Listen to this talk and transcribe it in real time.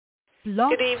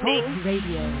Blog Good evening. Talk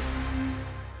Radio.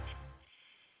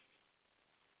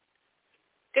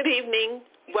 Good evening.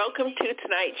 Welcome to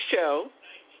tonight's show.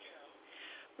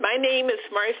 My name is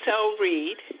Marcelle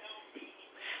Reed,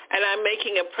 and I'm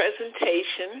making a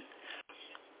presentation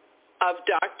of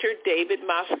Dr. David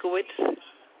Moskowitz's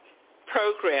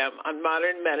program on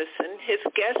modern medicine. His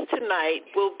guest tonight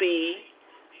will be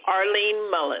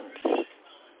Arlene Mullins,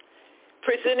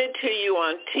 presented to you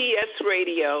on TS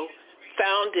Radio,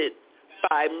 founded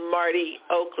by Marty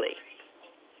Oakley.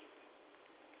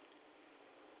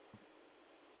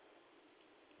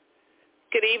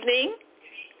 Good evening.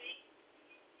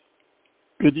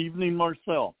 Good evening,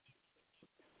 Marcel.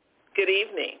 Good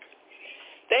evening.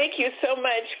 Thank you so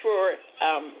much for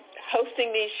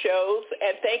hosting these shows,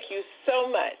 and thank you so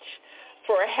much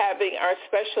for having our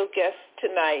special guest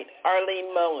tonight,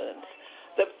 Arlene Mullins,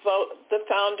 the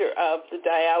founder of the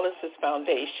Dialysis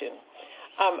Foundation.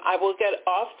 I will get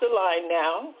off the line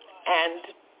now, and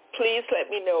please let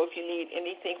me know if you need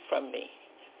anything from me.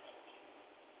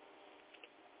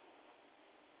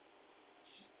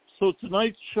 So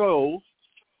tonight's show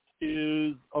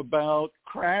is about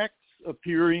cracks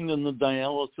appearing in the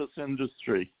dialysis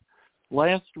industry.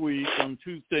 Last week on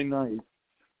Tuesday night,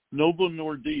 Novo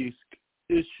Nordisk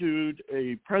issued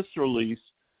a press release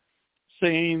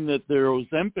saying that their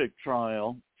Ozempic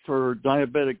trial for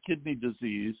diabetic kidney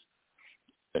disease,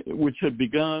 which had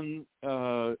begun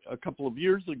a couple of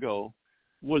years ago,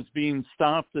 was being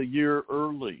stopped a year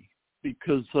early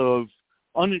because of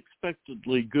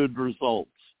unexpectedly good results.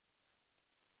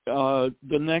 The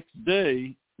next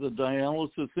day, the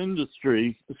dialysis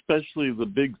industry, especially the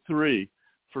big three,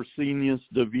 Fresenius,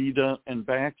 DaVita, and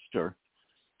Baxter,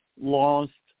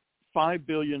 lost $5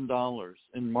 billion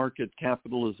in market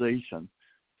capitalization.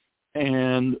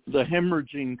 And the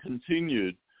hemorrhaging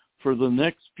continued for the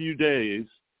next few days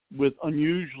with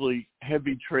unusually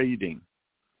heavy trading,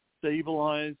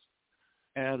 stabilized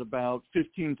at about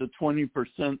 15 to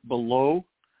 20% below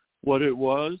what it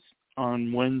was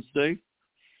on Wednesday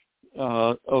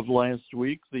of last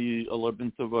week, the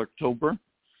 11th of October.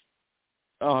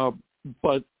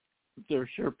 But their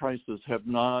share prices have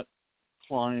not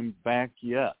climbed back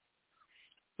yet.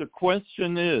 The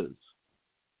question is,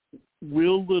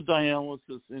 will the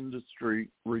dialysis industry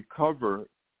recover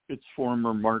its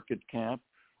former market cap,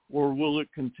 or will it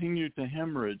continue to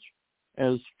hemorrhage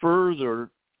as further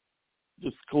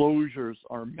disclosures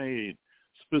are made,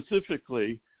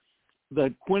 specifically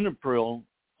that quinapril,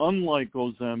 unlike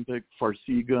Ozempic,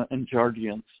 Farxiga, and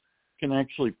Jardiance, can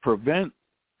actually prevent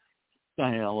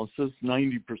dialysis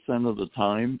 90% of the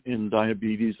time in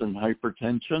diabetes and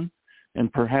hypertension,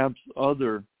 and perhaps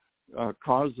other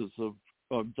causes of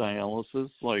dialysis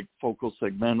like focal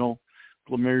segmental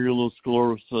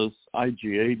glomerulosclerosis,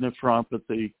 IgA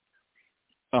nephropathy,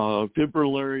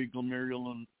 fibrillary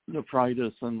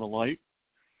glomerulonephritis, and the like.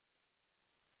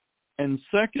 And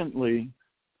secondly,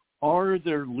 are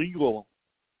there legal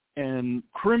and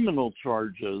criminal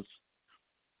charges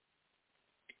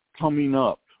coming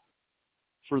up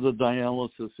for the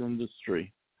dialysis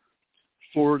industry?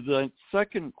 For that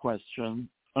second question,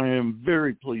 I am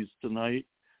very pleased tonight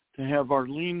to have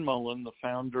Arlene Mullins, the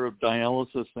founder of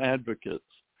Dialysis Advocates,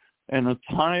 and a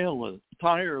tireless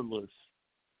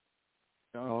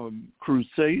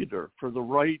crusader for the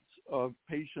rights of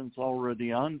patients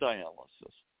already on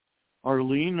dialysis.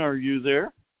 Arlene, are you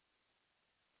there?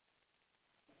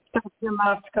 Dr.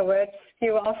 Moskowitz,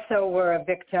 you also were a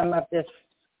victim of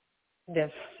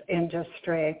this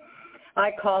industry.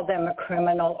 I call them a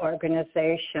criminal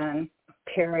organization,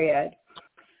 period.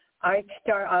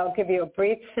 I'll give you a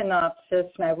brief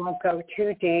synopsis, and I won't go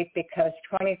too deep because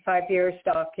 25 years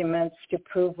documents to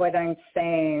prove what I'm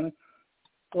saying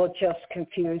will just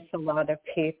confuse a lot of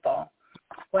people.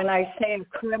 When I say a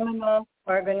criminal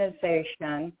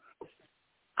organization,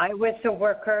 I was a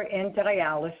worker in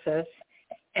dialysis,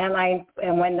 and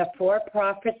when the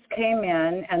for-profits came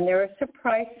in, and there was a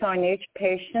price on each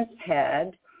patient's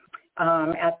head.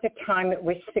 At the time, it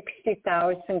was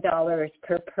 $60,000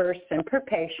 per person, per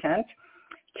patient,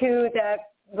 that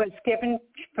was given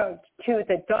to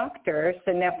the doctors,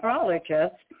 the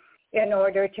nephrologists, in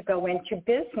order to go into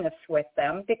business with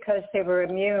them because they were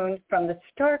immune from the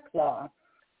Stark law.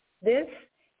 This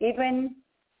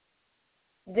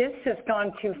has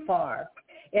gone too far.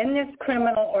 In this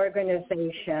criminal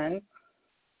organization,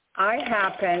 I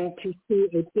happened to see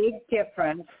a big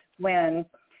difference when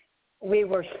we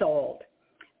were sold.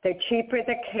 The cheaper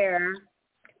the care,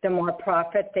 the more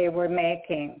profit they were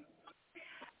making.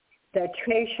 The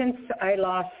patients, I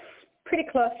lost pretty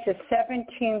close to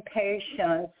 17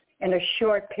 patients in a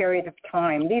short period of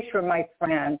time. These were my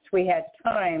friends. We had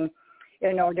time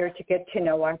in order to get to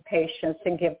know our patients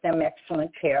and give them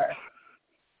excellent care.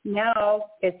 Now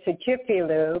it's a jiffy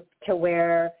loop to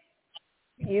where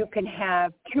you can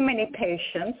have too many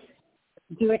patients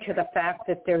due to the fact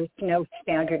that there's no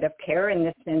standard of care in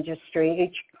this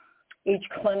industry. Each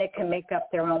clinic can make up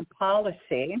their own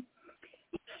policy.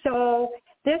 So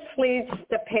this leaves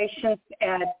the patients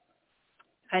out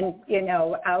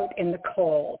in the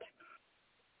cold.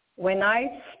 When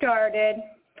I started,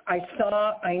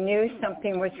 I knew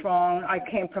something was wrong. I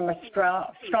came from a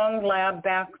strong lab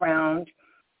background,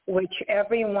 which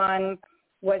everyone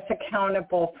was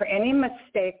accountable for any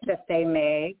mistake that they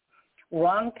made.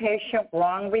 Wrong patient,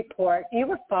 wrong report, you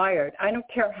were fired. I don't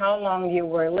care how long you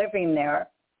were living there,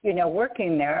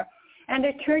 working there. And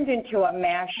it turned into a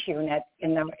MASH unit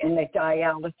in the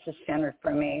dialysis center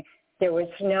for me. There was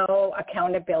no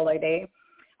accountability.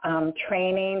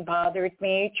 Training bothered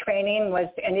me. Training was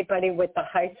anybody with a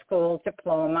high school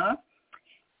diploma,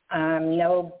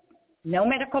 no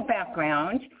medical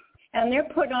background, and they're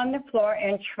put on the floor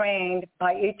and trained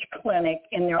by each clinic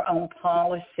in their own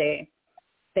policy.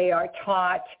 They are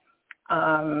taught,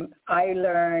 I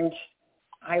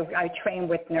trained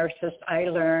with nurses, I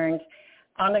learned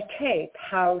on a tape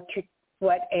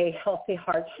what a healthy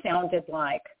heart sounded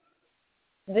like.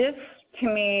 This, to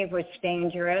me, was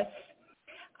dangerous.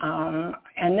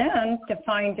 And then to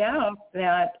find out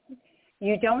that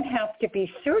you don't have to be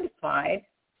certified,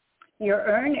 you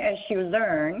earn as you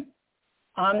learn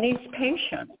on these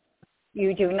patients.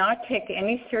 You do not take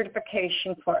any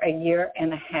certification for a year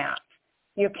and a half.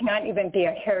 You can't even be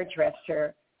a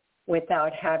hairdresser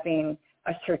without having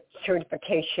a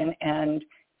certification and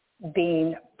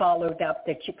being followed up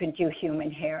that you can do human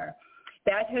hair.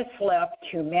 That has left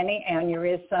to many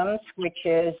aneurysms, which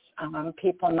is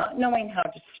people not knowing how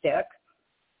to stick,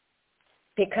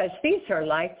 because these are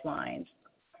lifelines.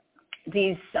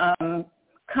 These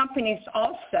companies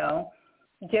also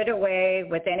did away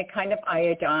with any kind of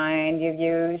iodine. You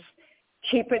use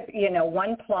cheaper,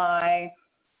 one ply,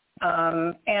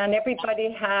 and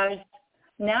everybody has,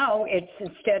 now it's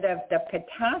instead of the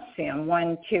potassium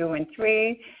 1, 2, and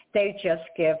 3, they just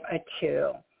give a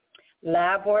 2.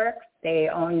 Lab work, they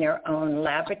own their own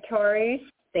laboratories.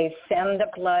 They send the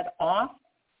blood off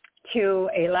to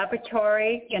a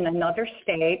laboratory in another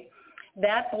state.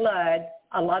 That blood,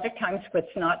 a lot of times, was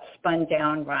not spun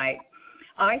down right.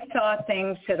 I saw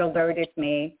things that alerted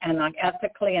me, and I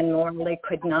ethically and morally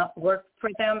could not work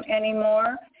for them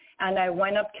anymore. And I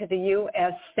went up to the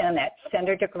U.S. Senate.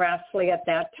 Senator Grassley at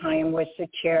that time was the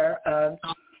chair of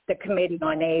the Committee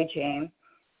on Aging.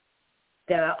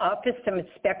 The Office of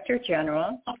Inspector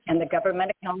General and the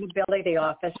Government Accountability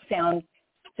Office found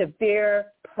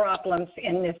severe problems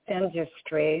in this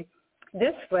industry.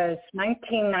 This was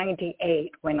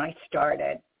 1998 when I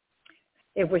started.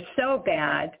 It was so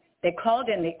bad, they called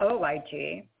in the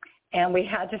OIG, and we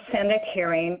had the Senate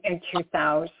hearing in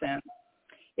 2000.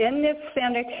 In this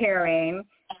Senate hearing,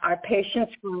 our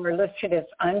patients were listed as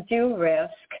undue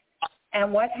risk,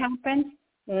 and what happened?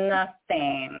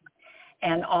 Nothing.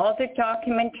 And all the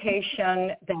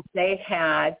documentation that they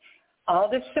had, all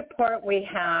the support we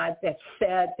had that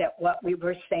said that what we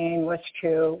were saying was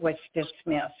true was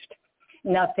dismissed.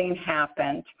 Nothing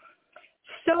happened.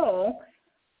 So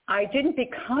I didn't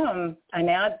become an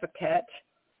advocate.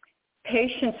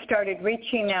 Patients started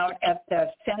reaching out at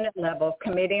the Senate level,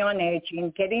 Committee on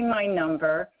Aging, getting my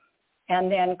number,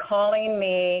 and then calling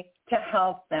me to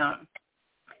help them.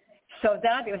 So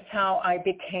that is how I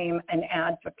became an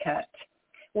advocate.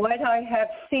 What I have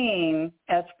seen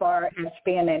as far as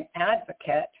being an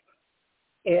advocate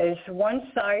is one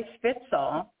size fits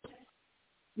all.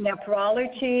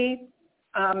 Nephrology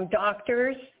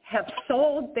doctors have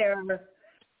sold their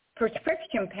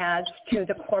prescription pads to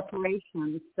the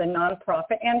corporations, the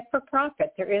nonprofit and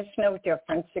for-profit. There is no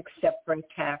difference except for a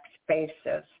tax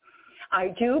basis. I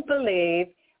do believe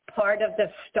part of the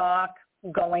stock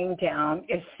going down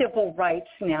is civil rights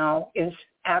now is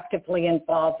actively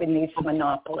involved in these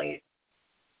monopolies.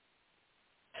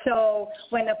 So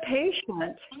when a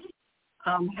patient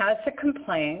has a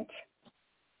complaint,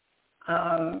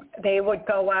 they would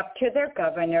go up to their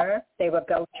governor, they would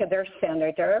go to their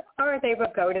senator, or they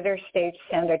would go to their state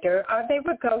senator, or they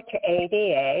would go to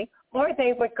ADA, or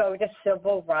they would go to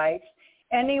civil rights,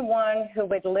 anyone who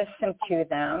would listen to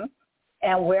them.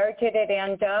 And where did it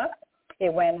end up?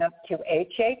 It went up to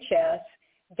HHS,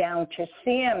 down to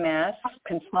CMS,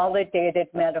 Consolidated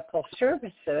Medical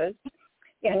Services,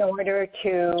 in order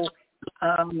to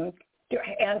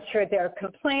answer their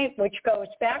complaint, which goes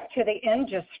back to the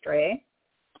industry.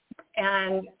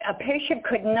 And a patient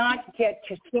could not get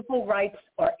to civil rights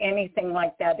or anything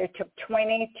like that. It took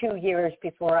 20 years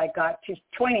before I got to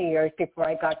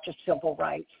civil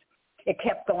rights. It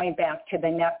kept going back to the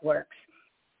networks.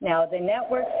 Now, the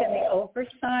networks and the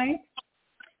oversight,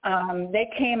 they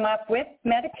came up with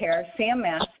Medicare,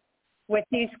 CMS, with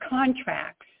these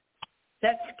contracts.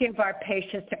 Let's give our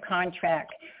patients a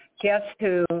contract. Guess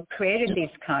who created these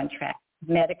contracts?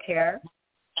 Medicare,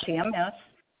 CMS,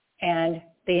 and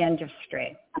the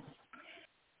industry.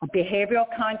 A behavioral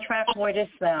contract, what is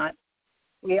that?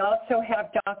 We also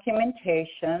have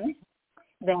documentation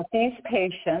that these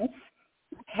patients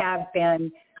have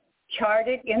been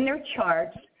charted in their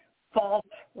charts false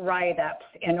write-ups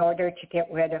in order to get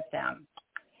rid of them.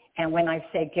 And when I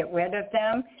say get rid of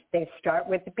them, they start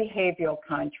with the behavioral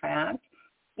contract.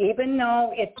 Even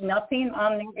though it's nothing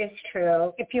on there is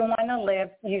true, if you want to live,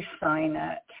 you sign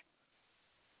it.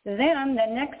 Then the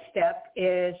next step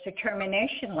is the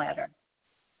termination letter.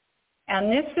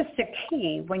 And this is the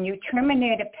key. When you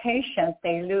terminate a patient,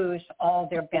 they lose all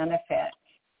their benefits.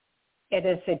 It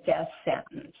is a death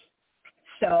sentence.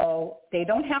 So they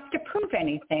don't have to prove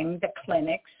anything. The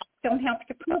clinics don't have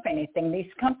to prove anything.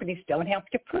 These companies don't have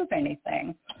to prove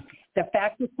anything. The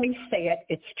fact that they say it,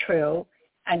 it's true,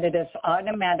 and it is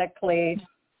automatically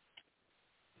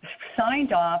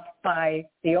signed off by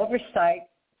the oversight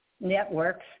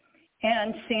networks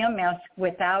and CMS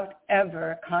without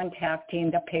ever contacting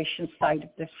the patient side of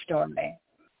the story.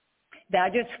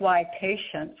 That is why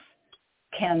patients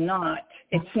cannot,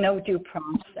 it's no due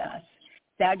process.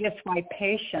 That is why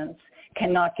patients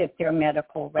cannot get their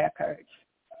medical records.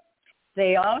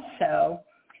 They also,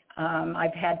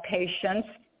 I've had patients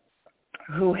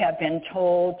who have been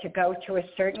told to go to a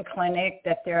certain clinic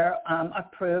that they're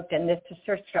approved and this is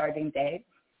their starting date.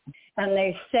 And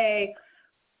they say,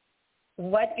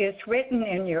 what is written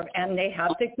in your, and they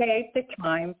have the date, the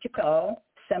time to go.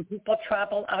 Some people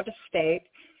travel out of state.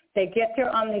 They get there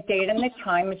on the date and the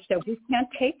time and say, we can't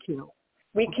take you.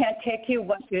 We can't take you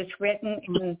what is written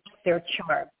in their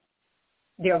chart,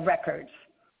 their records.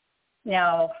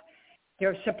 Now,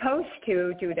 they're supposed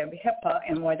to, due to HIPAA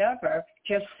and whatever,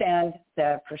 just send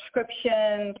the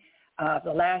prescription,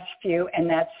 the last few, and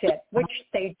that's it, which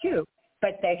they do.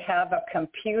 But they have a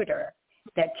computer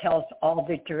that tells all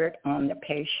the dirt on the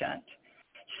patient.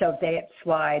 So that's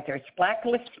why there's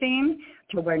blacklisting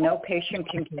to where no patient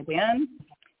can get in,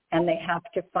 and they have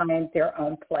to find their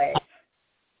own place.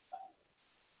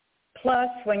 Plus,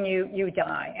 when you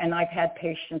die, and I've had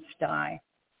patients die.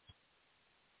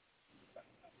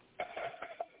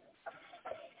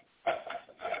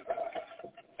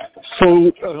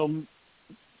 So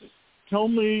tell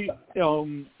me,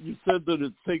 you said that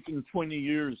it's taken 20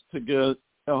 years to get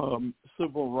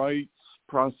civil rights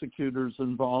prosecutors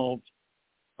involved.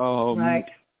 Right.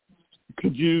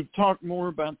 Could you talk more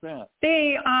about that?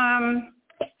 The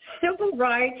civil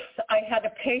rights, I had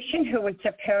a patient who was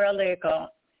a paralegal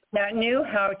that knew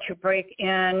how to break in,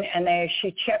 and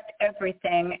she checked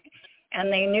everything,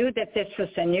 and they knew that this was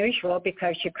unusual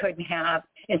because you couldn't have,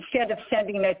 instead of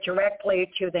sending it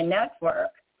directly to the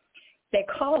network, they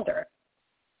called her.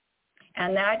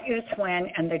 And that is when,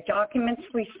 and the documents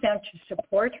we sent to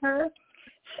support her,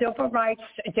 civil rights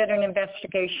did an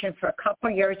investigation for a couple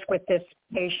years with this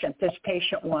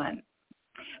patient one.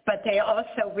 But they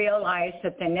also realized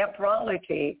that the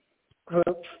nephrology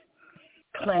groups,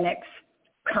 clinics,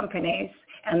 companies,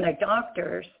 and the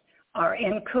doctors are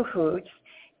in cahoots,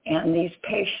 and these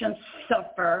patients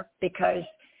suffer because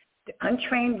the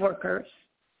untrained workers,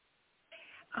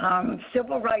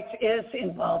 civil rights is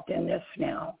involved in this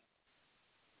now.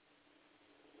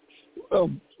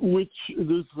 Which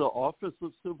is the Office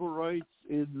of Civil Rights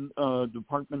in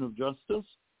Department of Justice?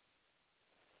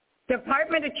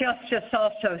 Department of Justice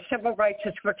also, Civil Rights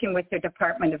is working with the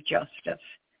Department of Justice.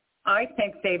 I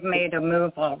think they've made a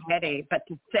move already, but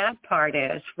the sad part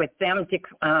is with them,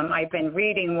 I've been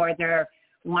reading where they're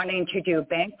wanting to do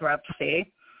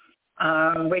bankruptcy,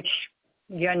 which,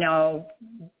 you know,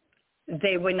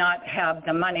 they would not have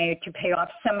the money to pay off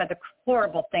some of the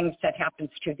horrible things that happens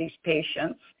to these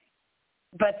patients.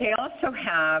 But they also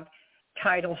have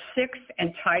Title VI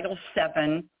and Title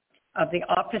VII of the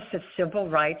Office of Civil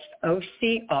Rights,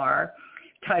 OCR.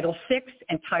 Title VI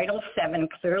and Title VII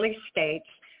clearly states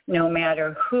no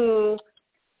matter who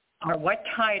or what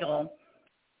title,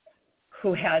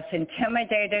 who has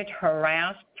intimidated,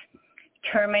 harassed,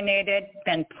 terminated,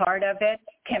 been part of it,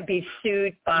 can be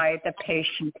sued by the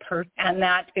patient. And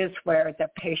that is where the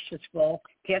patients will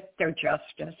get their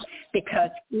justice,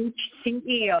 because each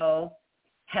CEO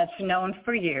has known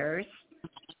for years.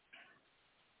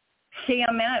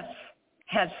 CMS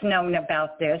has known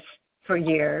about this for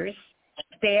years.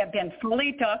 They have been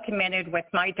fully documented with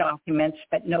my documents,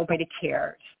 but nobody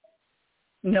cares.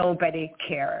 Nobody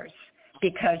cares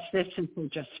because this is a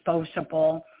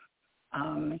disposable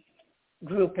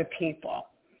group of people.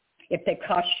 If they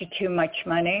cost you too much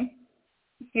money,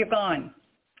 you're gone.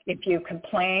 If you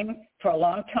complain for a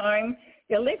long time,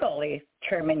 illegally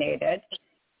terminated,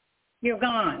 you're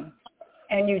gone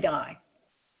and you die.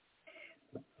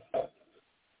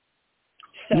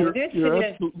 So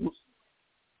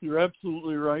you're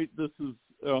absolutely right. This is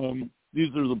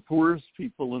these are the poorest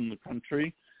people in the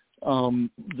country.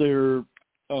 They're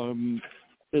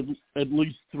at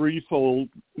least threefold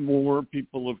more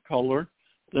people of color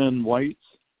than whites.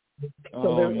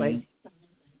 Absolutely.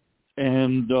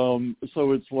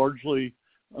 So it's largely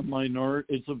a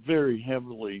minority. It's a very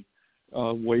heavily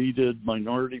weighted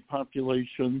minority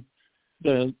population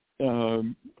that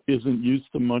isn't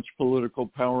used to much political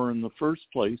power in the first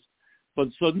place. But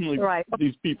suddenly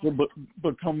these people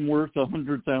become worth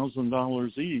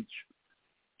 $100,000 each.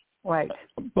 Right.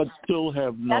 But still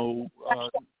have no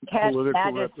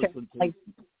political representation.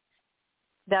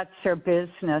 That's their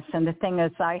business. And the thing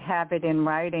is, I have it in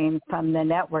writing from the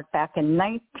network back in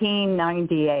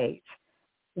 1998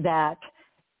 that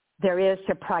there is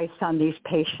a price on these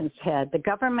patients' head. The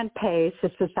government pays,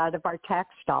 this is out of our tax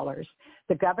dollars,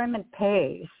 the government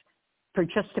pays for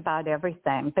just about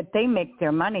everything, but they make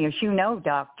their money, as you know,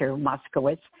 Dr.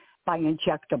 Moskowitz, by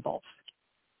injectables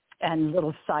and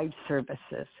little side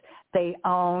services. They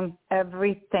own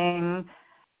everything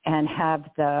and have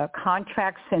the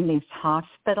contracts in these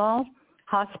hospitals.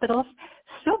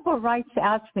 Civil Rights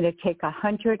asked me to take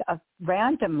 100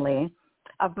 randomly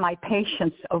of my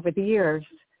patients over the years.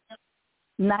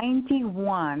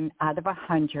 91 out of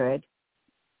 100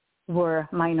 were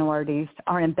minorities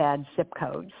or in bad zip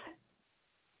codes.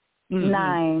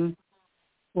 9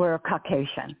 were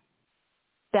Caucasian.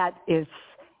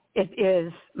 It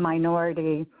is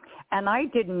minority. And I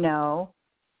didn't know,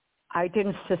 I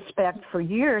didn't suspect for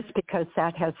years because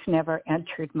that has never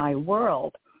entered my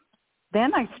world.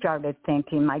 Then I started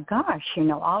thinking, my gosh,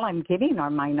 all I'm getting are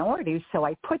minorities. So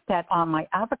I put that on my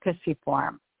advocacy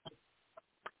form.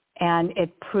 And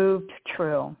it proved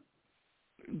true.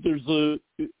 There's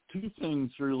two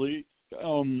things, really.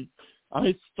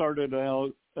 I started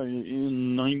out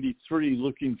in 93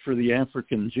 looking for the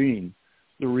African gene,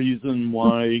 the reason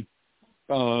why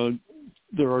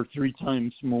there are 3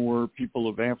 times more people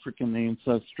of African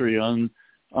ancestry on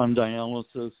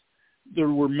dialysis. There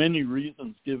were many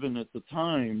reasons given at the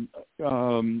time.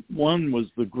 One was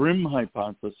the Grimm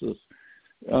hypothesis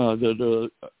that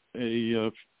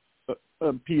a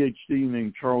PhD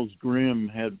named Charles Grimm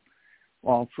had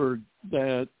offered,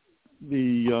 that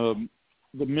the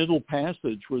middle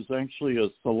passage was actually a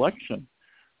selection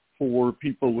for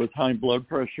people with high blood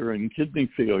pressure and kidney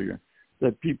failure,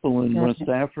 that people in West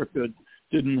Africa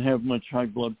didn't have much high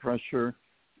blood pressure,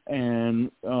 and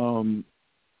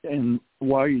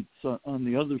whites on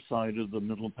the other side of the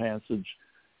middle passage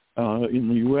in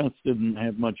the U.S. didn't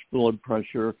have much blood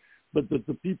pressure, but that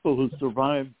the people who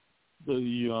survived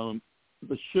the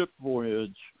ship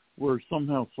voyage were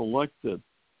somehow selected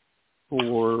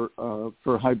for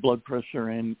high blood pressure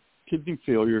and kidney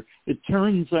failure. It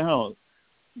turns out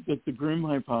that the Grimm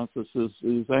hypothesis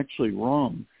is actually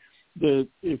wrong. That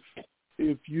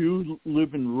if you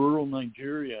live in rural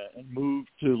Nigeria and move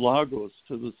to Lagos,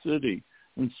 to the city,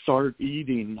 and start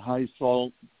eating high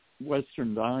salt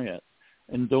Western diet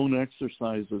and don't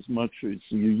exercise as much as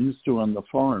you used to on the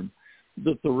farm,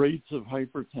 that the rates of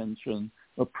hypertension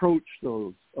approach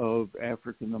those of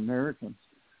African Americans.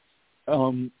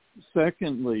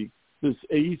 Secondly, this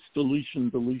ACE deletion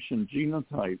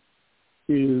genotype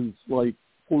is like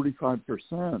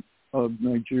 45% of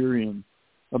Nigerians,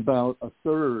 about a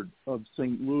third of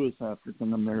St. Louis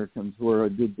African Americans, where I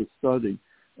did the study,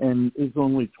 and is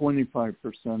only 25%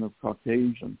 of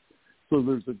Caucasians. So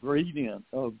there's a gradient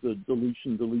of the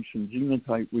deletion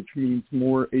genotype, which means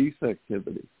more ACE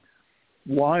activity.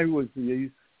 Why was the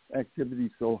ACE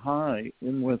activity so high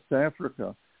in West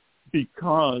Africa?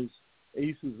 Because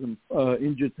ACE is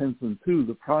angiotensin II,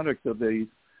 the product of ACE,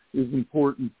 is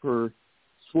important for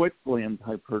sweat gland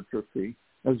hypertrophy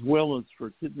as well as for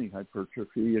kidney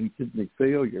hypertrophy and kidney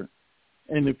failure.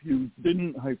 And if you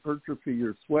didn't hypertrophy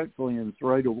your sweat glands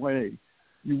right away,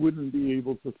 you wouldn't be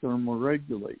able to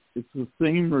thermoregulate. It's the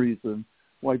same reason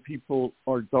why people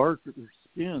are darker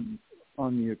skinned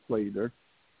on the equator,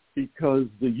 because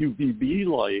the UVB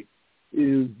light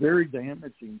is very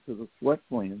damaging to the sweat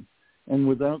glands. And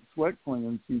without sweat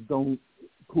glands, you don't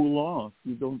cool off,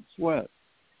 you don't sweat.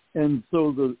 And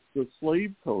so the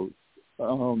slave coast,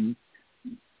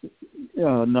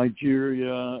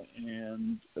 Nigeria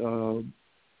and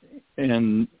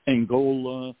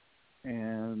Angola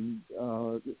and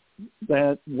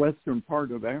that western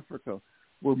part of Africa,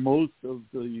 where most of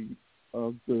the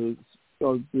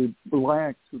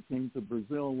blacks who came to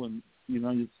Brazil and the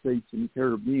United States and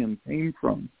Caribbean came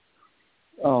from.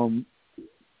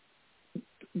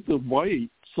 The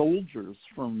white soldiers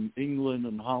from England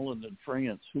and Holland and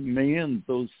France who manned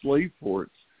those slave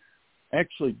forts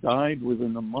actually died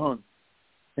within a month,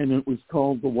 and it was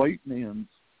called the white man's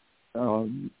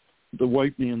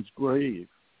grave,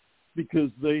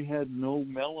 because they had no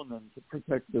melanin to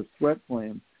protect their sweat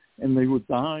glands, and they would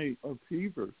die of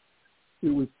fever. It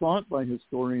was thought by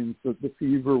historians that the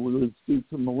fever was due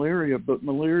to malaria, but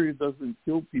malaria doesn't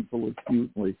kill people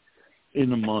acutely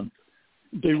in a month.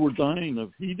 They were dying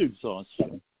of heat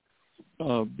exhaustion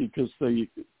because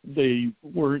they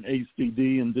weren't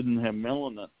HDD and didn't have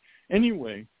melanin.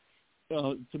 Anyway,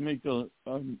 to make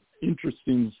an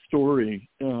interesting story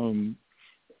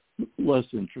less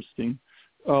interesting,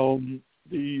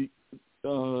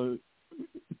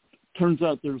 turns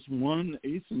out there's one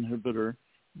ACE inhibitor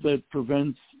that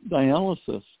prevents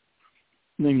dialysis,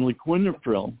 namely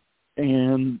quinapril.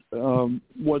 And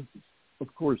what's,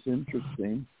 of course,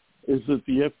 interesting is that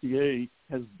the FDA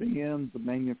has banned the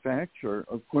manufacture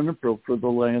of quinapril for the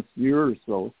last year or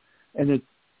so. And it's,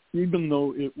 even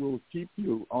though it will keep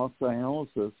you off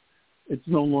dialysis, it's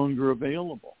no longer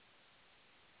available.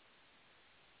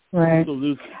 Right.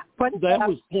 So that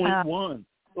was point one.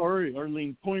 Sorry,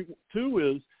 Arlene. Point two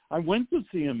is I went to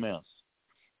CMS,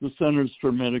 the Centers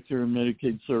for Medicare and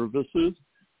Medicaid Services,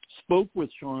 spoke with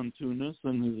Sean Tunis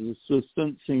and his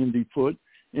assistant, Sandy Foote,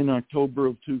 in October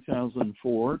of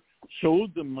 2004,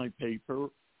 showed them my paper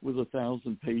with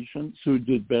 1,000 patients who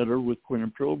did better with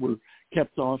quinapril, were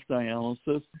kept off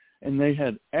dialysis, and they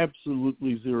had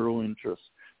absolutely zero interest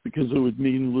because it would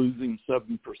mean losing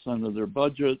 7% of their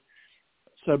budget,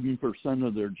 7%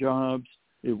 of their jobs.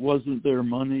 It wasn't their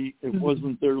money. It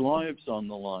wasn't their lives on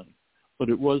the line, but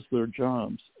it was their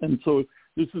jobs. And so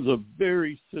this is a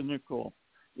very cynical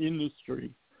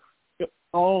industry.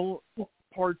 All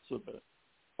parts of it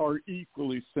are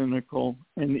equally cynical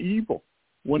and evil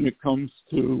when it comes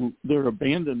to their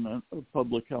abandonment of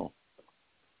public health.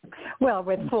 Well,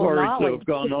 with full knowledge. Sorry to have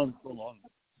gone on so long.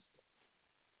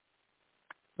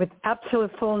 With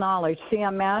absolute full knowledge.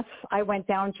 CMS, I went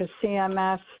down to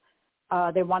CMS.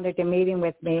 They wanted a meeting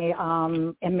with me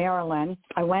in Maryland.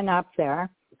 I went up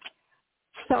there.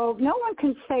 So no one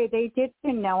can say they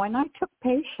didn't know, and I took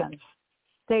patients.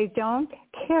 They don't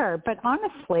care. But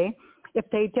honestly, if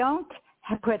they don't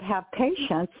have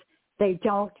patients, they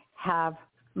don't have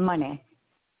money.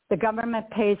 The government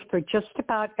pays for just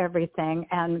about everything,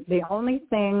 and the only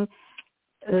thing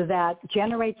that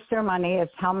generates their money is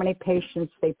how many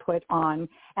patients they put on,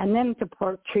 and then to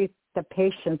treat the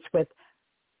patients with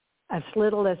as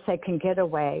little as they can get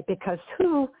away, because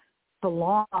who's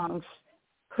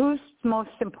most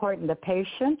important, the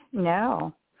patient?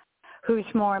 No. Who's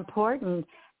more important?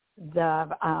 The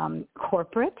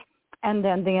corporate and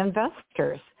then the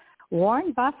investors.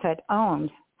 Warren Buffett owned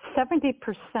 70%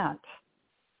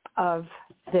 of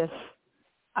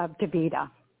DaVita.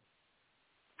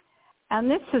 And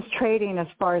this is trading as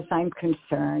far as I'm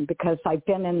concerned, because I've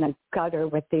been in the gutter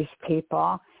with these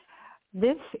people.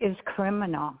 This is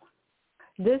criminal.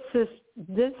 This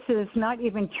is not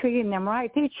even treating them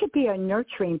right. It should be a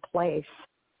nurturing place.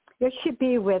 It should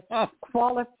be with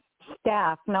qualified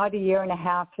staff, not a year and a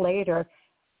half later.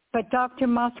 But Dr.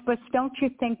 Moskowitz, don't you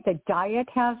think the diet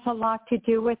has a lot to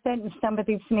do with it in some of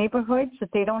these neighborhoods,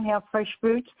 that they don't have fresh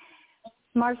fruits?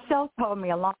 Marcel told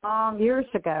me long years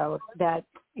ago that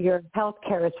your health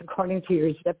care is according to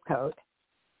your zip code.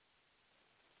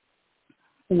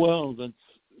 Well,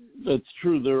 that's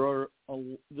true.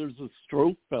 There's a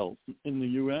stroke belt in the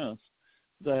U.S.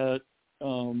 that's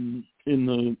in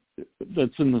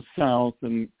the South,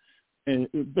 and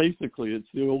basically it's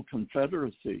the old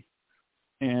Confederacy,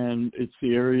 and it's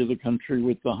the area of the country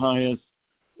with the highest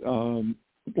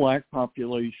black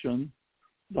population,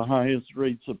 the highest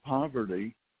rates of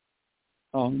poverty.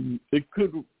 It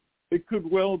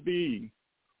could well be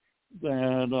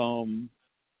that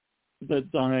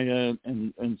that diet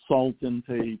and salt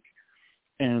intake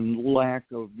and lack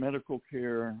of medical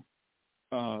care,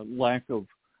 lack of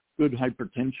good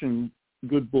hypertension,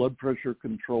 good blood pressure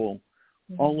control,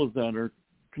 all of that are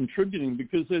contributing,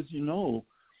 because, as you know,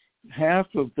 half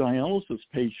of dialysis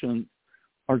patients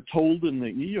are told in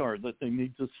the ER that they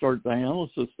need to start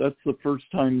dialysis. That's the first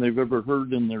time they've ever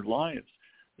heard in their lives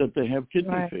that they have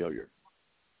kidney failure.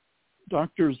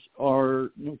 Doctors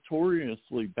are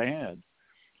notoriously bad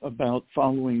about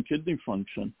following kidney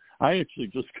function. I actually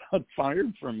just got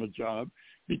fired from a job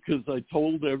because I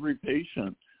told every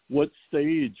patient what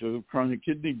stage of chronic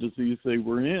kidney disease they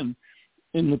were in,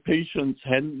 and the patients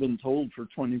hadn't been told for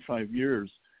 25 years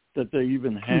that they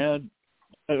even had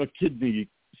a kidney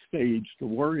stage to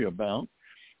worry about.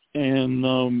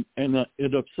 And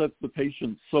it upset the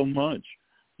patients so much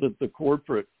that the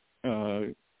corporate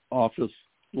office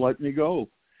let me go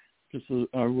because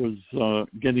I was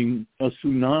getting a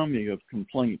tsunami of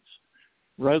complaints.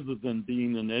 Rather than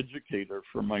being an educator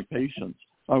for my patients,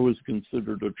 I was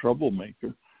considered a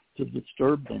troublemaker to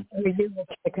disturb them. You were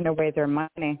taking away their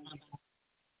money.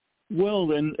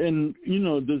 Well, and you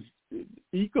know, this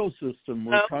ecosystem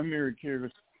where primary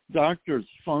care doctors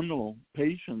funnel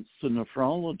patients to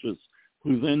nephrologists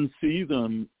who then see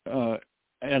them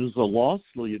as a loss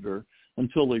leader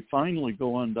until they finally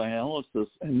go on dialysis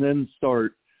and then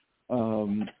start,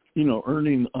 earning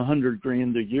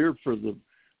 $100,000 a year for the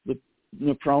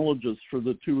nephrologist for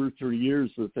the 2 or 3 years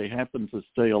that they happen to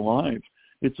stay alive.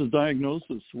 It's a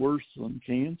diagnosis worse than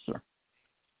cancer.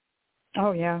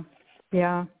 Oh, yeah.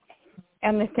 Yeah.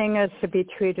 And the thing is to be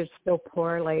treated so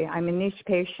poorly. I mean, these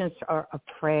patients are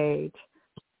afraid.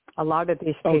 A lot of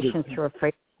these patients are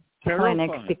afraid of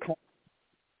clinics because,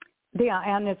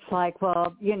 and it's like,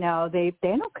 well, they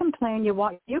don't complain.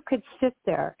 You could sit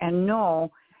there and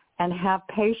know and have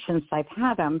patients, I've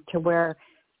had them, to where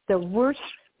the worst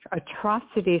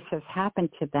atrocities have happened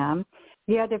to them.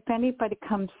 Yet if anybody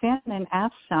comes in and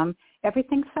asks them,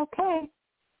 everything's okay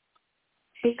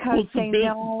because they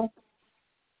know.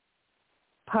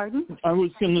 Pardon? I was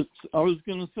gonna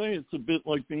say it's a bit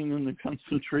like being in the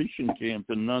concentration camp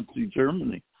in Nazi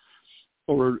Germany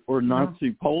or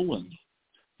Nazi Poland.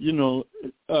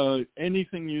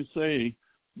 Anything you say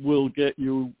will get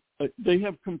you. They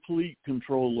have complete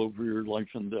control over your life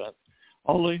and death.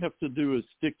 All they have to do is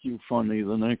stick you funny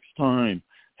the next time,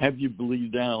 have you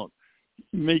bleed out,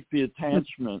 make the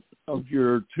attachment of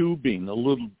your tubing a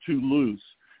little too loose,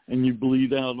 and you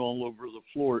bleed out all over the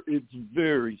floor. It's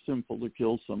very simple to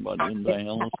kill somebody in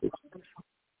dialysis.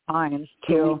 Fine,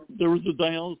 too. There was a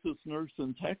dialysis nurse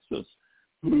in Texas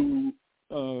who,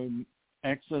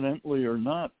 accidentally or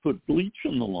not, put bleach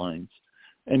in the lines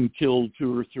and killed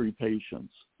 2 or 3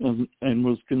 patients and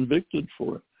was convicted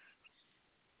for it.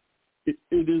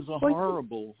 It is a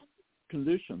horrible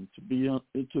condition to be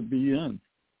in.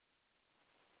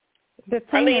 The thing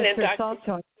Arlene is, and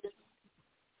Dr.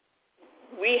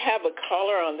 We have a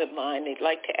caller on the line. They'd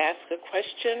like to ask a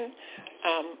question.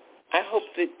 I hope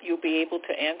that you'll be able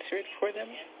to answer it for them.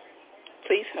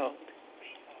 Please hold.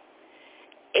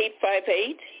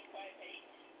 858.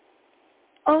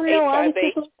 Oh, no, I was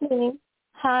just listening.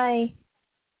 Hi.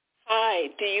 Hi.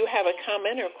 Do you have a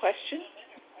comment or question?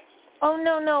 Oh,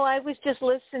 no, I was just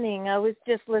listening.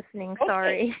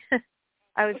 Sorry.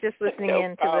 I was just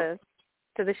listening to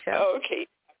the show. Okay,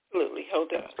 absolutely.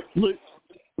 Hold on.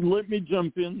 Let me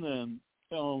jump in then,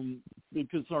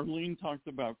 because Arlene talked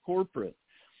about corporate.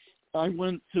 I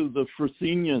went to the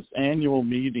Fresenius annual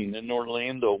meeting in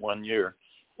Orlando one year,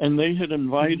 and they had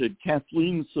invited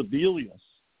Kathleen Sebelius.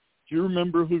 Do you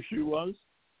remember who she was?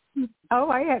 Oh,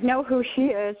 I know who she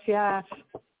is, yes.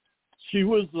 She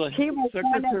was the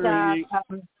secretary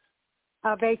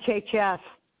of HHS.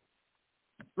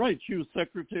 Right, she was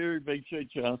secretary of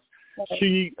HHS.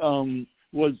 She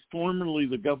was formerly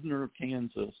the governor of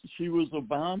Kansas. She was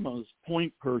Obama's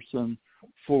point person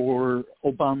for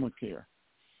Obamacare.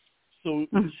 So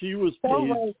she was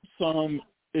paid some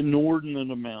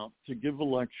inordinate amount to give a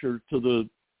lecture to the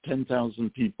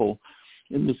 10,000 people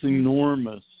in this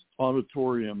enormous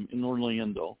auditorium in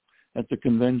Orlando at the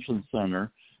convention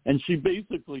center. And she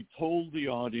basically told the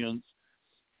audience,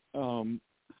 at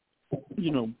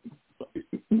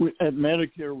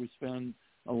Medicare we spend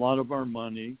a lot of our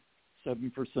money,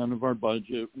 7% of our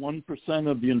budget, 1%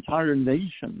 of the entire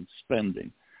nation's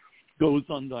spending goes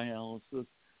on dialysis,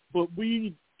 but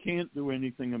we can't do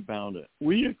anything about it.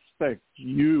 We expect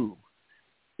you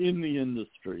in the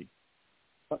industry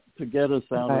to get us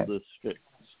out of this fix.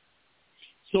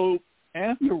 So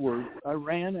afterwards, I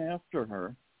ran after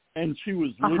her, and she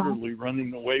was literally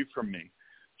running away from me.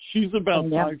 She's about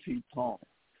 5 feet tall.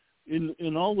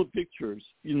 In all the pictures,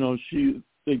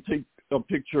 they take a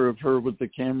picture of her with the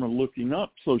camera looking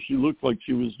up, so she looked like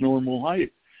she was normal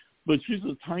height. But she's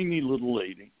a tiny little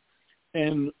lady.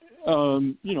 And,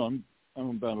 I'm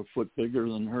about a foot bigger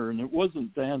than her, and it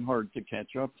wasn't that hard to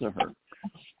catch up to her.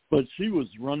 But she was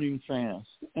running fast.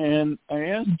 And I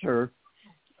asked her,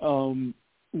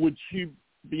 would she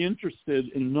be interested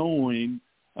in knowing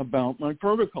about my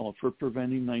protocol for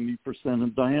preventing 90% of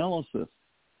dialysis?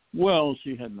 Well,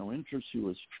 she had no interest.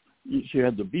 She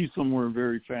had to be somewhere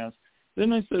very fast.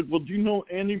 Then I said, well, do you know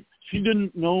she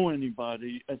didn't know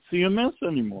anybody at CMS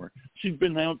anymore. She'd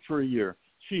been out for a year.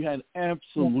 She had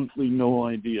absolutely no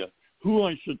idea who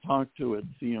I should talk to at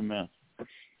CMS.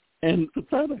 And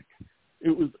pathetic.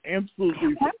 It was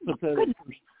absolutely pathetic.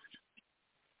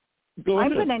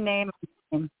 I'm going to name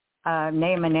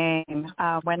a name.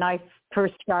 When I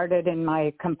first started and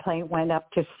my complaint went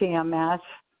up to CMS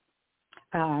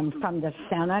from the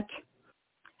Senate,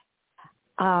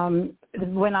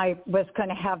 when I was going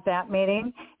to have that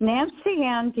meeting, Nancy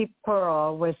Ann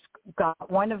DePearl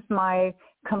got one of my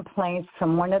complaints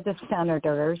from one of the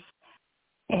senators,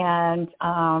 and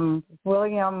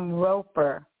William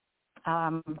Roper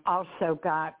also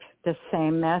got the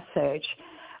same message.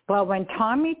 Well, when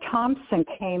Tommy Thompson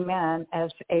came in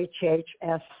as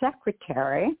HHS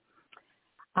secretary,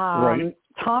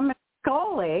 Thomas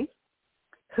Scully,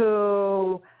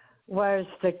 who was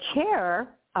the chair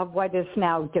of what is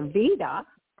now DaVita,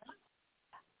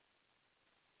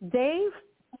 they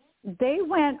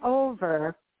went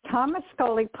over. Thomas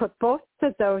Scully put both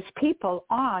of those people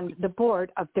on the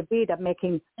board of DaVita,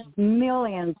 making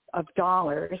millions of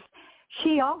dollars.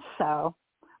 She also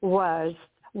was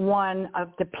one of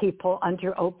the people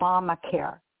under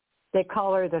Obamacare. They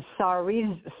call her the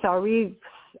Sarina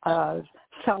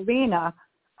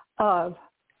of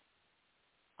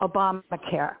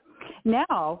Obamacare.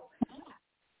 Now,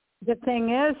 the thing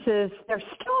is they're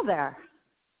still there.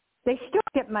 They still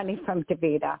get money from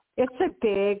DaVita. It's a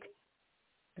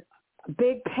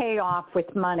big payoff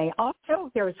with money.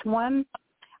 Also, there's one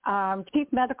chief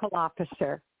medical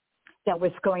officer that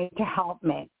was going to help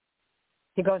me.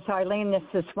 He goes, Eileen, this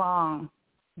is wrong.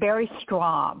 Barry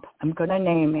Straub, I'm going to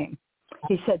name him.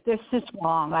 He said, this is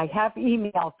wrong. I have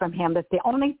email from him that the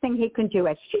only thing he can do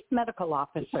as chief medical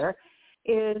officer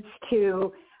is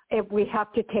if we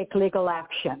have to take legal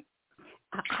action.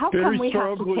 How come we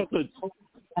have to take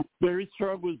Barry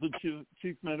Straub was the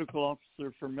chief medical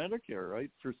officer for Medicare, right,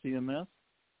 for CMS?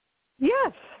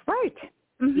 Yes, right.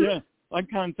 Mm-hmm. Yeah, I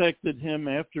contacted him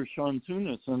after Sean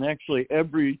Tunis, and actually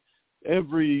every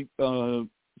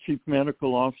chief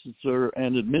medical officer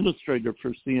and administrator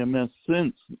for CMS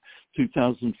since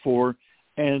 2004,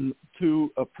 and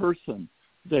to a person,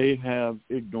 they have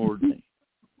ignored me.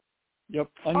 Yep,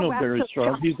 I know Barry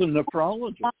Straub. He's a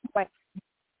nephrologist.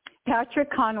 Patrick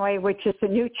Conway, which is the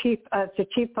new chief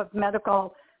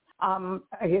medical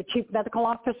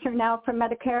officer now for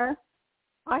Medicare.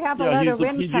 I have a letter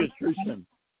written from him.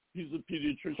 He's a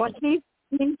pediatrician. Well,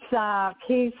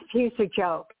 he's a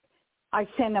joke. I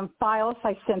sent him files.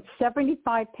 I sent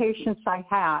 75 patients I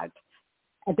had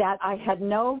that I had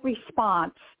no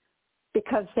response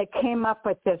because they came up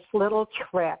with this little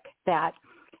trick that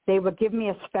they would give me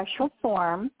a special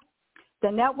form.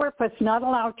 The network was not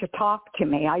allowed to talk to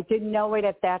me. I didn't know it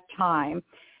at that time.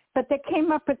 But they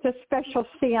came up with this special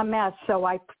CMS, so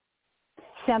I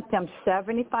sent them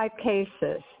 75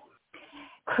 cases.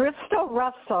 Crystal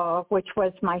Russell, which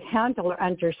was my handler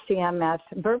under CMS,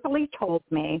 verbally told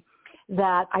me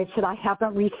that I said I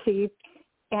haven't received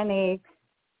any,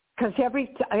 because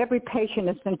every patient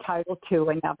is entitled to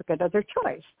an advocate of their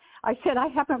choice. I said, I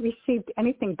haven't received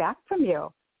anything back from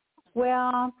you.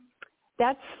 Well,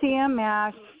 that's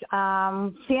CMS.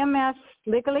 CMS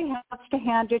legally has to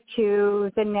hand it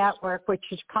to the network, which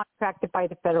is contracted by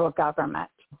the federal government.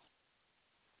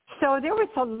 So there was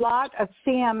a lot of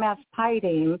CMS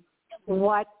hiding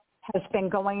what has been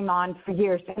going on for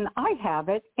years, and I have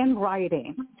it in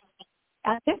writing.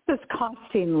 And this is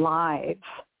costing lives.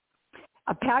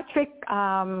 Patrick,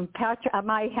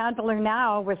 my handler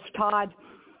now was Todd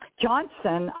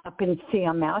Johnson up in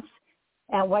CMS.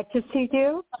 And what does he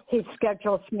do? He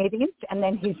schedules meetings, and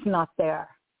then he's not there.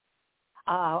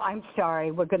 I'm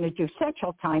sorry, we're going to do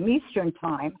Central Time, Eastern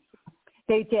Time.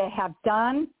 They have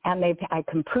done, and I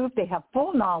can prove they have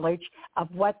full knowledge of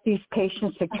what these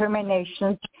patients'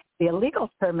 terminations, the illegal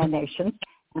terminations,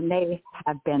 and they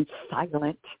have been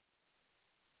silent.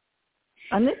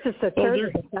 And this is the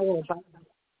third thing.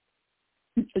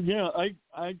 Yeah,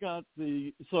 I got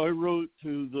so I wrote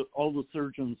to all the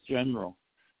Surgeons General.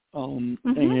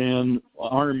 And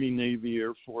Army, Navy,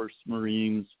 Air Force,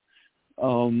 Marines,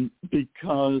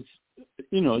 because,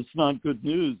 it's not good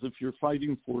news if your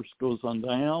fighting force goes on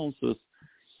dialysis,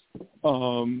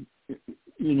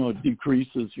 it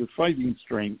decreases your fighting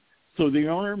strength. So the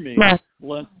Army,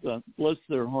 bless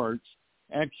their hearts,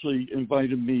 actually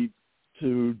invited me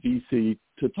to D.C.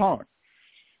 to talk.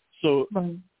 So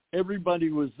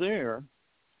everybody was there,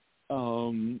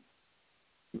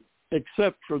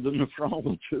 except for the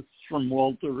nephrologists from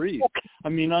Walter Reed. I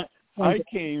mean, I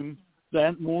came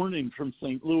that morning from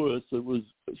St. Louis, it was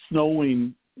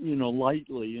snowing,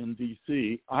 lightly in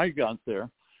D.C. I got there,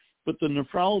 but the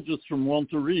nephrologist from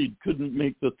Walter Reed couldn't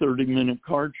make the 30-minute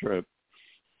car trip.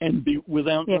 And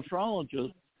without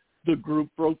nephrologists, the group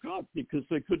broke up because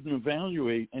they couldn't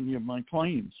evaluate any of my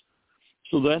claims.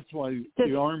 So that's why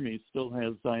the Army still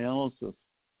has dialysis.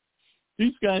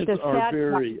 These guys are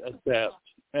very adept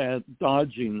at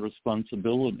dodging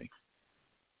responsibility.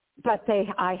 But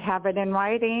I have it in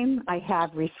writing. I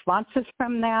have responses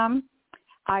from them.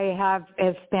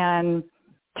 It's been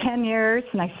 10 years,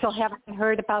 and I still haven't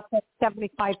heard about the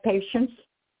 75 patients.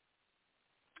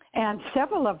 And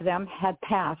several of them had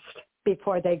passed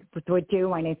before they would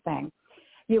do anything.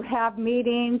 You have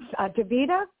meetings.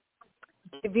 DaVita,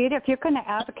 if you're going to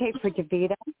advocate for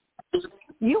DaVita,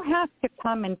 you have to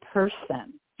come in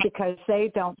person because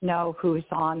they don't know who's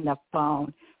on the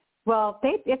phone. Well,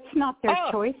 it's not their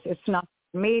choice. It's not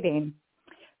their meeting.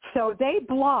 So they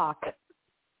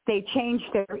change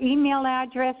their email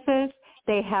addresses.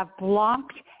 They have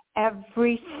blocked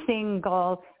every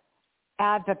single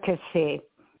advocacy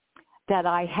that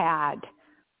I had.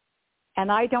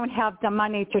 And I don't have the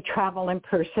money to travel in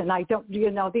person. I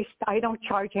don't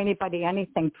charge anybody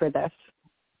anything for this.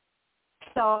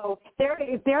 So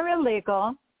they're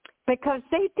illegal because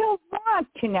they don't want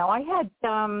to know. I had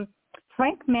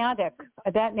Frank Maddock,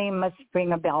 that name must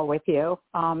ring a bell with you,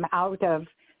 out of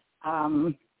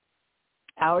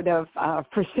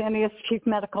Fresenius, chief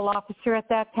medical officer at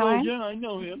that time. Oh, yeah, I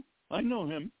know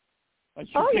him. I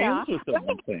shook hands with him,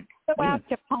 I think. Go out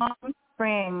to Palm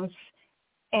Springs,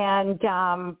 and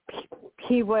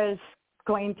he was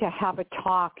going to have a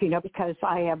talk, because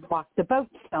I have walked the boat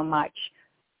so much.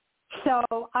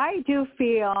 So I do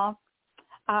feel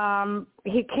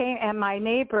he came, and my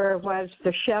neighbor was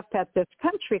the chef at this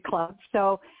country club.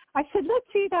 So I said,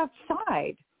 let's eat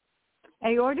outside.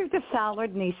 And he ordered a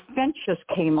salad, and these finches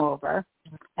came over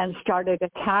and started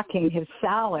attacking his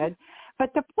salad.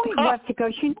 But the point was, he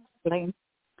goes, Arlene.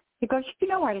 He goes,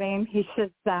 Arlene. He says,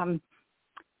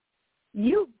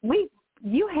 you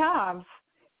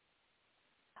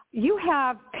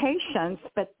have patients,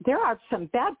 but there are some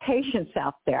bad patients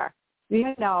out there.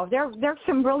 There's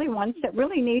some really ones that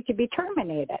really need to be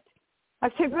terminated. I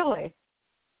said, really?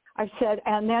 I said,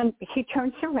 and then he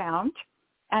turns around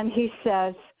and he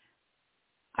says,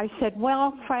 I said,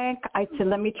 well, Frank, I said,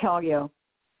 let me tell you.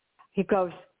 He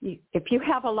goes, if you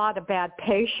have a lot of bad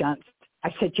patients,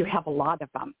 I said, you have a lot of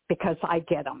them because I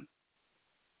get them.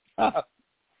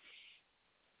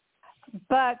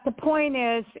 But the point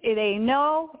is, they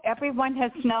know, everyone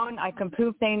has known, I can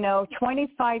prove they know,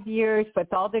 25 years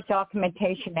with all the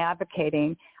documentation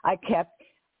advocating, I kept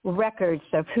records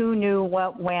of who knew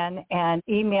what when and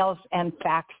emails and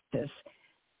faxes.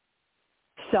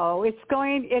 So if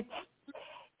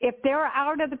they're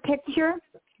out of the picture,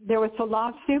 there was a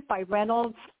lawsuit by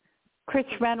Chris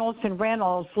Reynolds and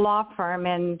Reynolds law firm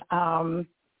in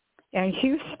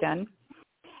Houston.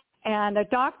 And a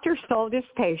doctor sold his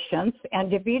patients,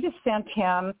 and DaVita sent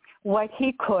him what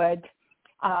he could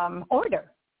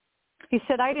order. He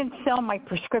said, I didn't sell my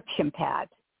prescription pad.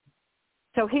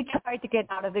 So he tried to get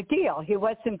out of the deal. He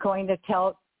wasn't going to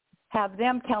have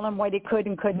them tell him what he could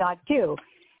and could not do.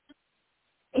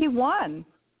 He won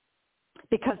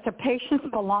because the patients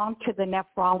belong to the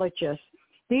nephrologist.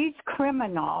 These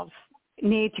criminals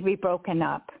need to be broken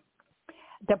up.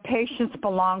 The patients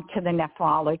belong to the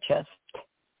nephrologist.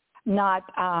 Not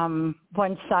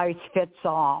one size fits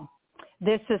all.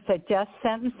 This is a death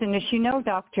sentence, and as you know,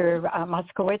 Dr.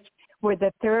 Moskowitz, we're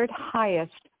the third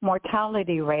highest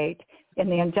mortality rate in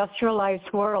the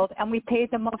industrialized world, and we pay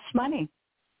the most money.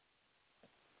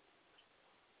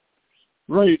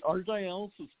 Right. Our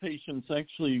dialysis patients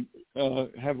actually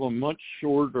have a much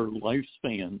shorter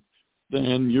lifespan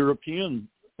than European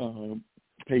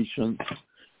patients.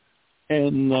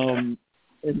 And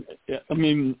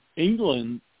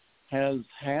England has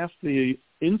half the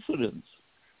incidence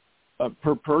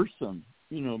per person,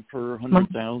 per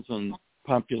 100,000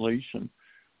 population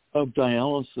of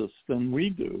dialysis than we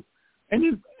do.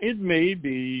 And it may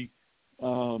be,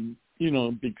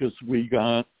 because we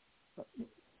got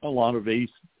a lot of ADD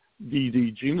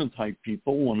genotype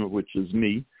people, one of which is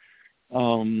me,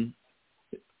 that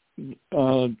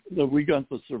we got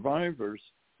the survivors,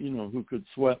 who could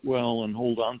sweat well and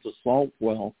hold on to salt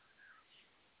well.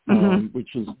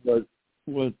 Which is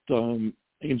what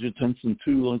angiotensin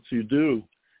II lets you do,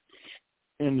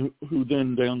 and who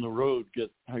then down the road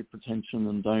get hypertension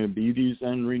and diabetes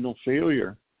and renal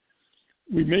failure.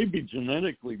 We may be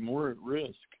genetically more at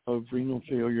risk of renal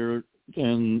failure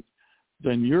than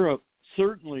Europe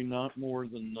certainly not more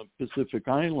than the Pacific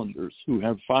Islanders, who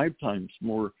have 5 times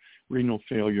more renal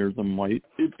failure than white.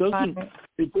 It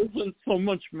doesn't so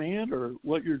much matter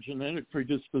what your genetic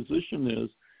predisposition is,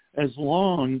 as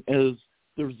long as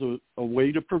there's a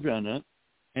way to prevent it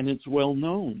and it's well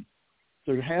known.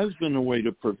 There has been a way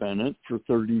to prevent it for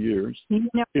 30 years.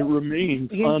 It remains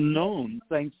unknown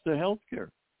thanks to healthcare.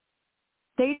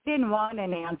 They didn't want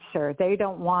an answer. They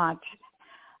don't want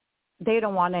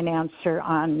an answer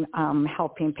on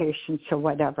helping patients or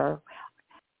whatever.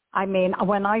 I mean,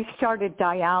 when I started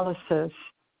dialysis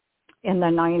in the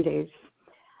 90s,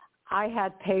 I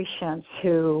had patients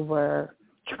who were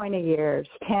 20 years,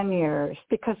 10 years,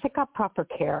 because they got proper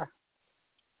care.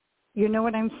 You know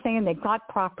what I'm saying? They got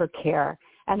proper care,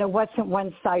 and it wasn't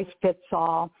one size fits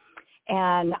all.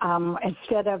 And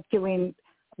instead of doing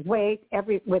weight,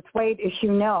 with weight, as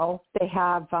you know, they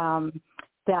have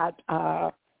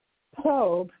that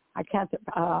probe. I can't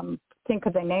think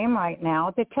of the name right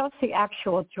now. That tells the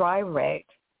actual dry weight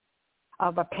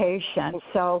of a patient.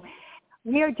 So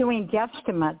we are doing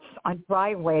guesstimates on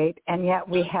dry weight, and yet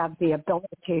we have the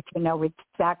ability to know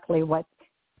exactly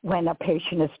when a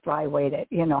patient is dry weighted,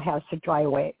 has a dry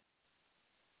weight.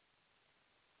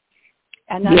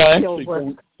 And that still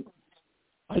works.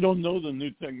 I don't know the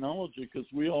new technology because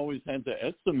we always had to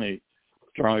estimate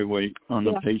dry weight on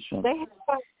a patient. They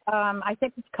have, I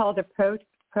think it's called a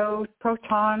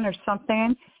proton or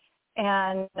something,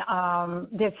 and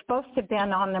they're supposed to have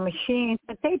been on the machine,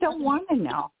 but they don't want to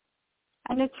know.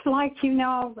 And it's like,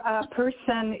 a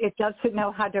person, it doesn't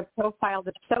know how to profile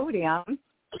the sodium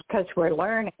because we're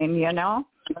learning,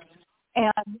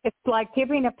 And it's like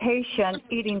giving a patient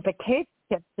eating potato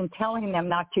chips and telling them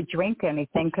not to drink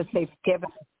anything because they've given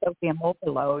sodium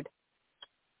overload.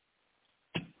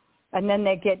 And then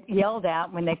they get yelled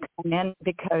at when they come in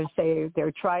because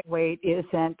their dry weight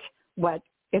isn't what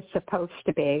it's supposed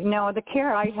to be. No, the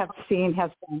care I have seen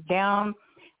has gone down,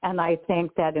 and I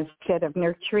think that instead of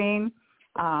nurturing,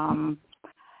 and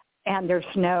there's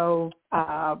no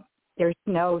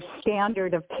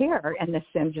standard of care in this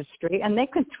industry, and they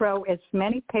can throw as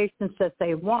many patients as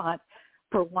they want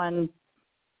for one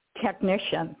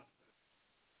technician.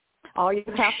 All you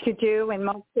have to do in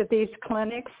most of these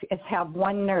clinics is have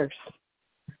one nurse.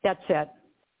 That's it.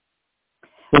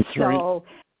 That's right. So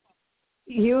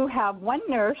you have one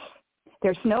nurse.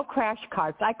 There's no crash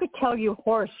carts. I could tell you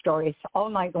horror stories all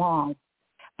night long.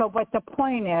 But what the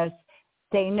point is,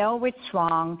 they know it's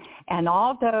wrong, and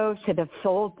all those that have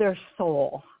sold their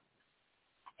soul,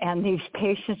 and these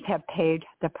patients have paid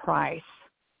the price.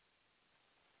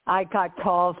 I got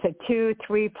calls at 2,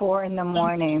 3, 4 in the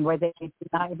morning where they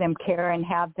deny them care and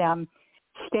have them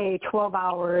stay 12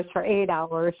 hours or 8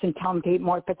 hours and tell them to eat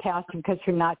more potassium because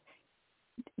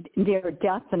they're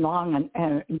deaf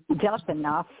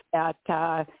enough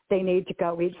that they need to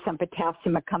go eat some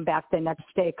potassium and come back the next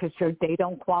day because they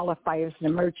don't qualify as an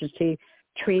emergency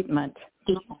treatment.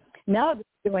 Now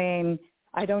they're doing,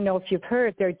 I don't know if you've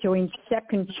heard, they're doing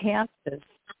second chances.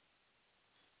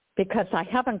 Because I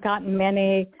haven't gotten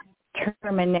many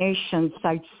terminations,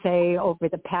 I'd say, over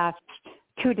the past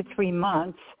 2 to 3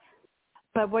 months,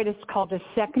 but what is called a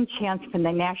second chance from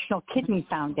the National Kidney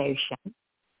Foundation,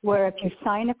 where if you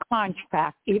sign a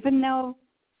contract, even though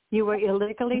you were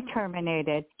illegally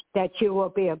terminated, that you will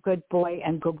be a good boy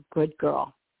and good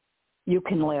girl. You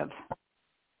can live.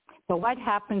 But what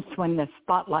happens when the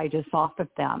spotlight is off of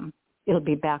them? It'll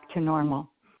be back to normal.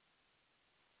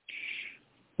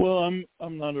 Well,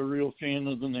 I'm not a real fan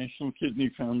of the National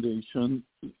Kidney Foundation.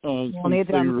 Since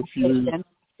they refuse.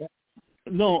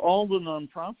 No, all the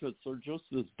nonprofits are just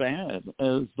as bad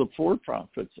as the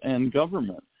for-profits and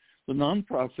government. The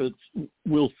nonprofits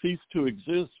will cease to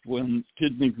exist when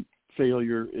kidney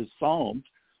failure is solved,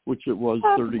 which it was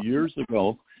 30 years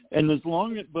ago. And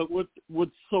but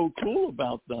what's so cool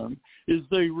about them is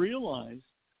they realize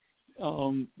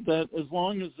that as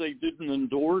long as they didn't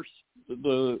endorse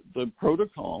the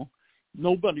protocol,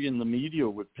 nobody in the media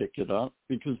would pick it up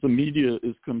because the media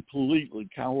is completely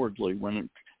cowardly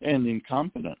and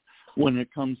incompetent when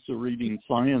it comes to reading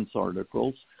science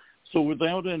articles. So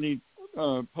without any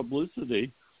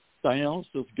publicity,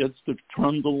 dialysis gets to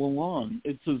trundle along.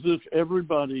 It's as if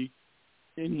everybody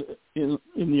in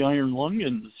the iron lung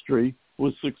industry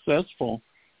was successful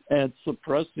at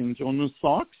suppressing Jonas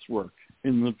Salk's work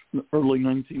in the early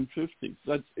 1950s.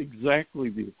 That's exactly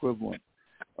the equivalent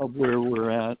of where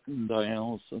we're at in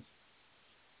dialysis.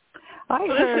 I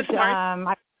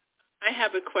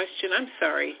have a question. I'm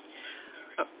sorry.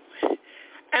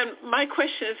 And my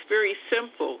question is very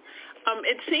simple.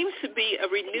 It seems to be a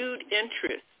renewed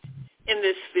interest in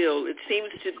this field. It seems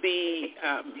to be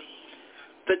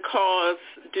the cause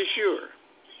du jour.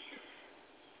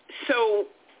 So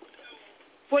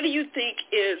what do you think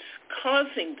is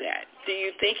causing that? Do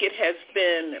you think it has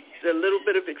been the little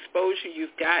bit of exposure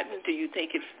you've gotten? Do you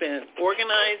think it's been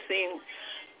organizing?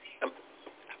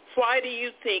 Why do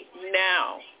you think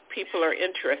now people are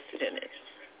interested in it?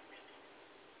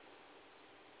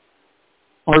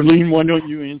 Arlene, why don't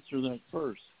you answer that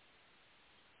first?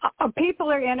 People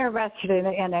are interested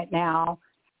in it now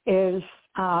is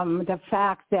the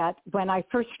fact that when I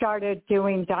first started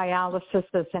doing dialysis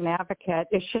as an advocate,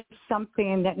 it's just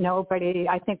something that nobody,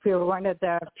 I think we were one of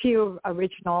the few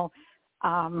original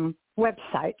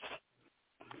websites.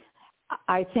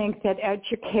 I think that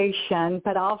education,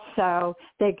 but also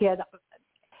they get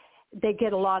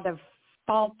a lot of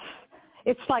false.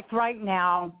 It's like right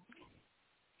now,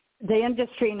 the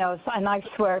industry knows, and I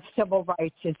swear civil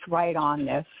rights is right on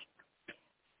this,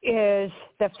 is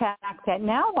the fact that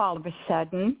now all of a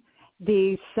sudden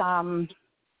these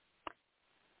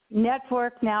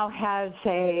network now has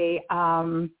a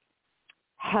on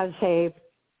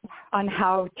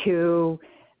how to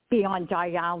be on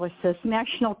dialysis.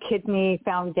 National Kidney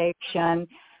Foundation,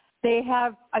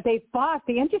 the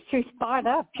industry's bought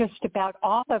up just about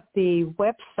all of the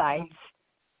websites.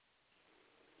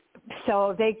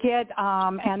 So they get,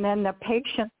 and then the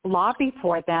patients lobby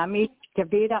for them.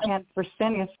 DaVita and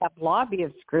Fresenius have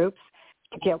lobbyist groups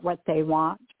to get what they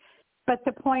want. But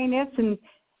the point is,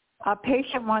 a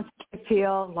patient wants to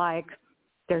feel like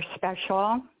they're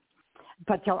special,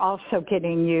 but they're also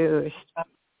getting used.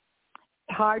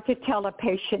 Hard to tell a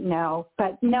patient no,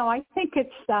 but no, I think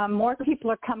it's more people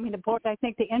are coming aboard. I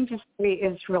think the industry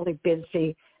is really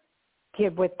busy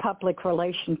with public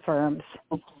relation firms.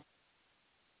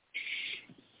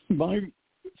 My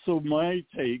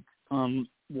take on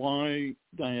why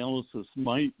dialysis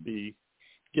might be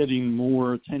getting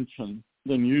more attention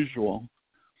than usual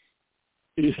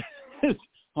is,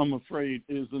 I'm afraid,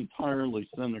 is entirely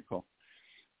cynical.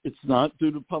 It's not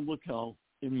due to public health,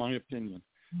 in my opinion.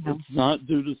 No. It's not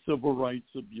due to civil rights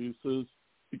abuses,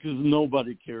 because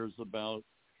nobody cares about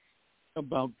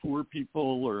poor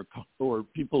people or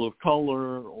people of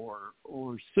color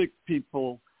or sick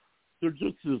people. There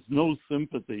just is no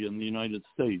sympathy in the United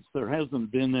States. There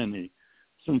hasn't been any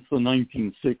since the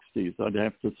 1960s, I'd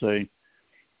have to say.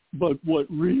 But what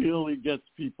really gets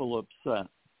people upset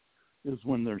is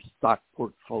when their stock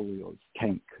portfolios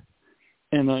tank.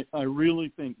 And I really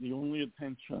think the only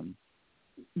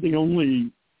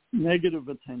negative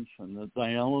attention that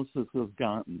dialysis has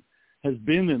gotten has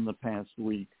been in the past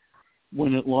week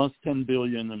when it lost $10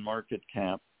 billion in market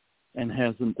cap and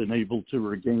hasn't been able to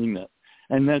regain it.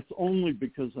 And that's only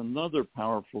because another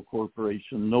powerful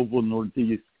corporation, Novo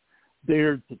Nordisk,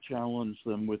 dared to challenge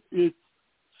them with its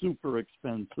super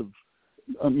expensive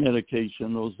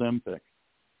medication, Ozempic.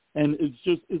 And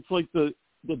it's like the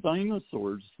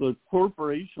dinosaurs, the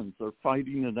corporations are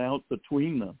fighting it out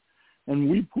between them. And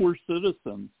we poor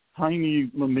citizens, tiny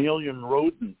mammalian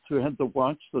rodents who had to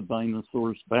watch the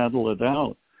dinosaurs battle it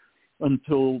out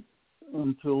until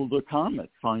the comet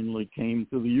finally came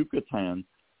to the Yucatan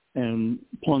and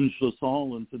plunged us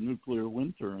all into nuclear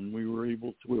winter, and we were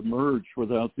able to emerge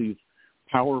without these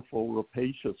powerful,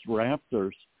 rapacious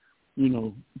raptors,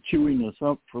 chewing us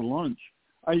up for lunch.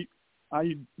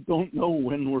 I don't know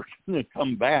when we're going to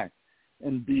come back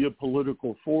and be a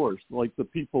political force like the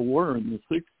people were in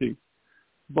the 60s.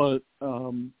 But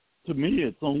to me,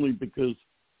 it's only because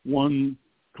one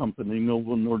company,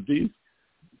 Novo Nordisk,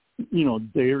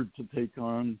 dared to take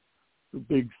on the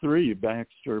big three,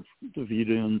 Baxter,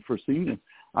 DaVita, and Fresenius.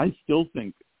 I still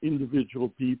think individual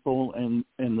people and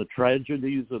the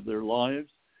tragedies of their lives,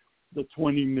 the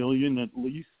 20 million at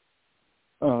least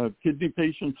kidney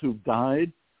patients who've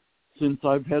died since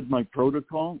I've had my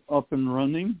protocol up and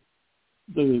running,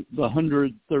 the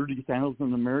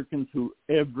 130,000 Americans who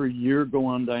every year go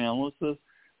on dialysis,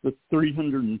 the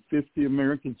 350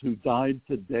 Americans who died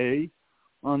today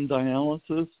on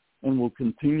dialysis and will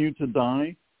continue to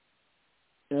die.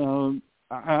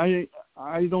 I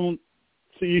don't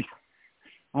see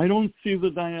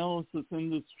the dialysis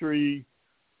industry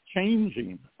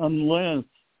changing unless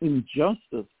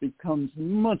injustice becomes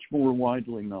much more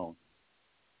widely known.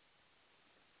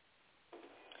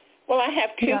 Well, I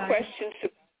have two questions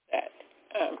about that.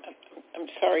 I'm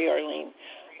sorry, Arlene.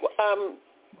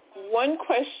 One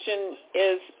question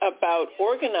is about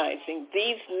organizing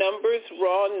these numbers,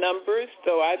 raw numbers,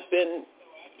 though I've been,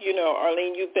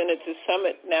 Arlene, you've been at the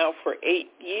summit now for 8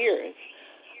 years,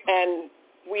 and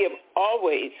we have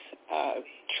always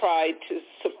tried to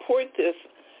support this,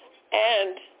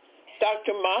 and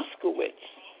Dr. Moskowitz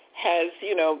has,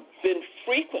 been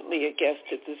frequently a guest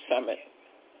at the summit.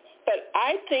 But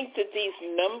I think that these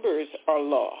numbers are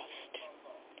lost.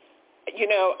 You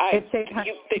know, I think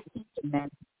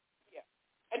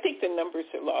the numbers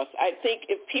are lost. I think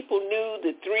if people knew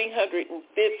that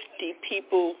 350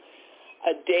 people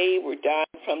a day were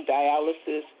dying from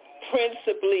dialysis,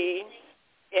 principally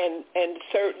in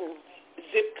certain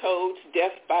zip codes,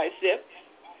 death by zip,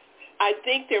 I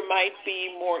think there might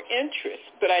be more interest.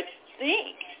 But I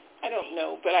think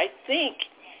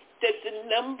that the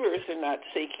numbers are not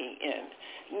sinking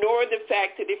in, nor the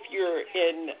fact that if you're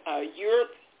in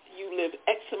Europe, you live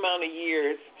X amount of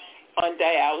years on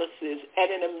dialysis,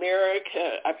 and in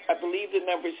America, I believe the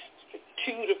number's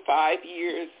 2 to 5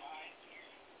 years.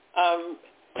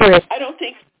 I don't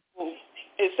think,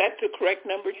 is that the correct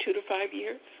number, 2 to 5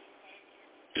 years?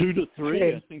 2 to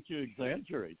 3, I think you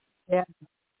exaggerate. Yeah.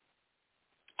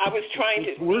 I was trying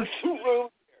to leave some room,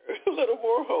 a little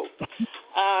more hope.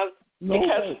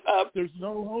 Because there's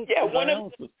no hope. Yeah, one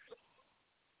of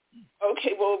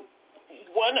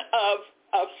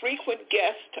a frequent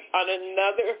guest on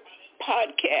another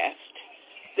podcast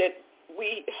that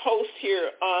we host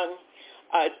here on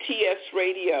TS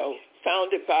Radio,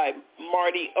 founded by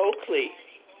Marty Oakley.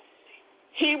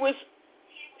 He was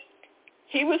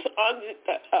on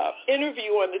the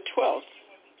interview on the 12th.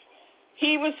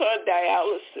 He was on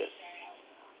dialysis,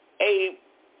 a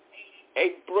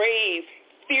brave,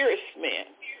 fierce man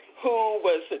who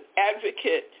was an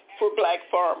advocate for black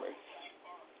farmers.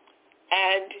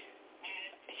 And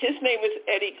his name was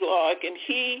Eddie Glaude, and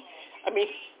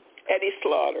Eddie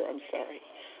Slaughter, I'm sorry.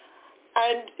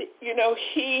 And, you know,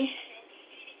 he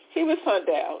was on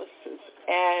dialysis,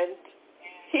 and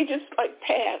he just,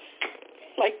 passed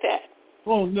like that.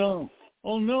 Oh, no.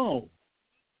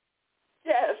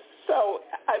 Yes. So,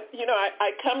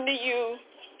 I come to you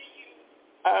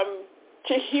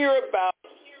to hear about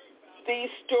these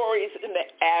stories in the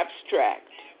abstract.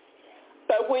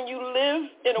 But when you live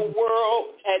in a world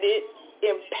and it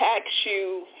impacts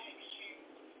you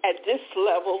at this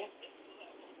level,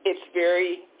 it's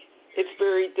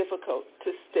very difficult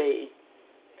to stay,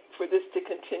 for this to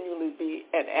continually be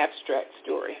an abstract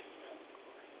story.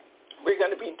 We're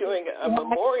going to be doing a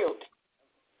memorial.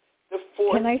 The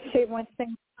 4th. Can I say one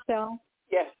thing, Sal?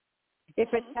 Yes.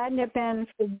 If it hadn't have been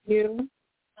for you,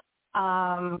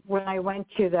 when I went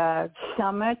to the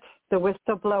summit, the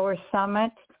whistleblower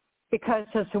summit, because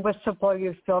as a whistleblower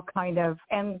you feel kind of,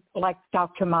 and like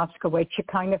Dr. Moskowitz, you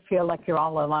kind of feel like you're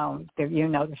all alone. There's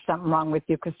something wrong with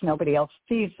you because nobody else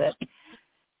sees it.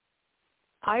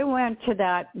 I went to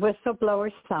that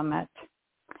whistleblower summit,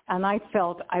 and I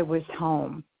felt I was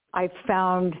home. I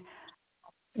found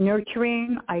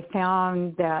nurturing. I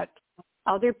found that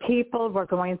other people were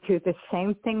going through the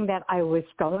same thing that I was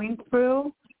going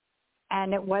through,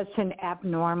 and it wasn't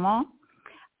abnormal.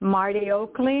 Marty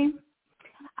Oakley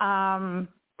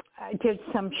did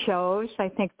some shows. I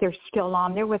think they're still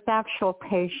on there with actual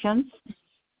patients.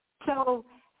 So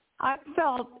I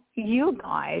felt you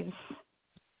guys,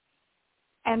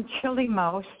 and Chili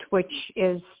Most, which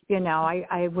is,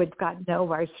 I would got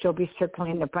nowhere. I'd still be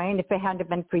circling the brain if it hadn't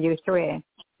been for you three.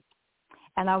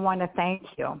 And I want to thank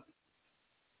you,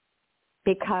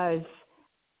 because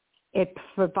it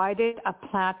provided a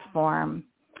platform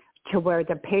to where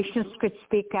the patients could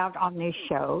speak out on these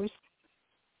shows,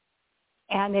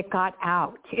 and it got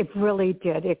out. It really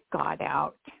did. It got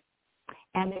out.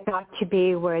 And it got to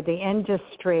be where the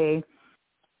industry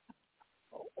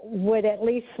would at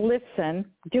least listen,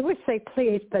 do as they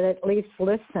please, but at least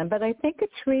listen. But I think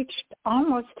it's reached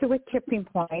almost to a tipping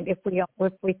point if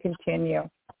we continue.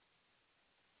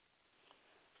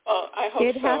 Well, I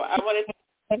hope so. I want to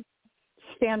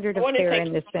standard of care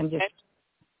in this industry.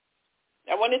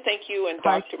 I want to thank you and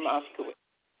Dr. Moskowitz,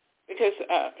 because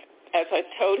as I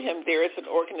told him, there is an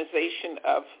organization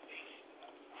of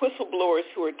whistleblowers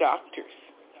who are doctors.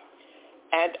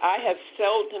 And I have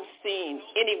seldom seen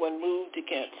anyone moved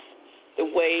against the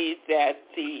way that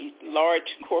the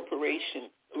large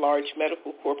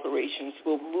medical corporations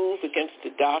will move against a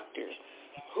doctor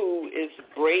who is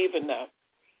brave enough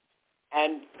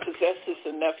and possesses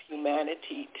enough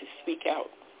humanity to speak out.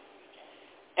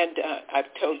 And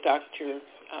I've told Dr.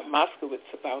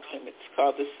 Moskowitz about him. It's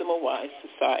called the Semmelweis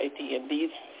Society, and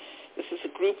this is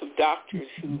a group of doctors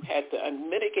who had the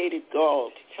unmitigated gall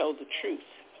to tell the truth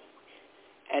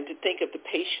and to think of the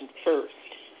patient first.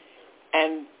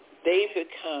 And they've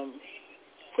become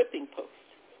whipping posts.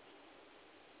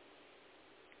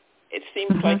 It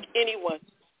seems like anyone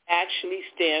actually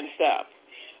stands up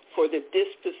for the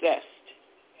dispossessed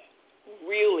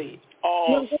really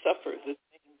all suffer the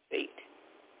same fate.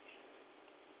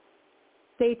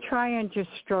 They try and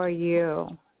destroy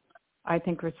you. I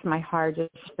think it's my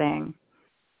hardest thing.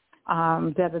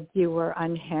 That if you were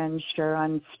unhinged or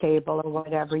unstable or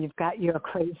whatever, you're a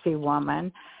crazy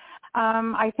woman.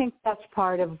 I think that's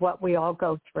part of what we all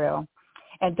go through.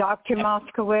 And Dr.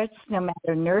 Moskowitz, no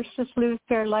matter nurses lose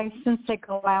their license, they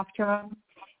go after them.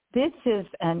 This is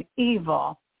an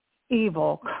evil,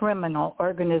 criminal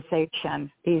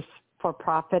organization, these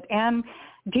for-profit. And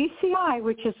DCI,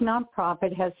 which is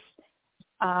nonprofit, has,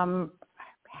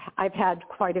 I've had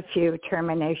quite a few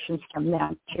terminations from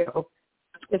them too.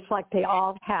 It's like they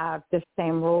all have the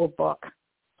same rule book.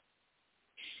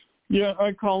 Yeah,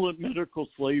 I call it medical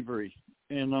slavery,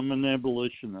 and I'm an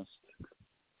abolitionist.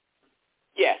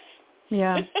 Yes.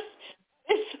 Yeah.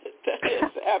 That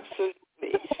is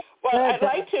absolutely. Well, I'd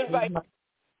like to invite you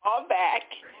all back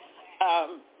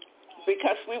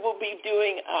because we will be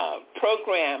doing a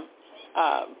program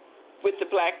with the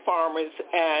black farmers,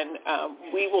 and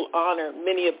we will honor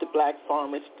many of the black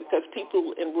farmers because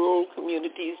people in rural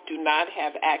communities do not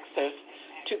have access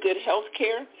to good health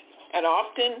care, and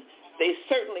often they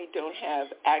certainly don't have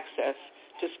access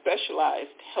to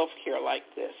specialized health care like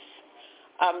this.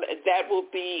 That will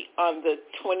be on the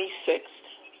 26th,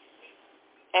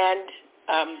 and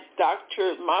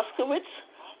Dr. Moskowitz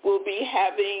will be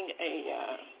having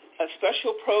a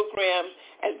special program,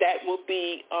 and that will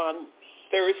be on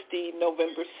Thursday,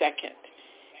 November 2nd.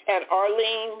 And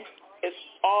Arlene is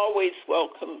always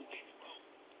welcome.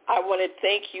 I want to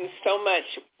thank you so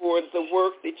much for the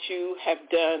work that you have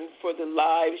done, for the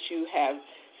lives you have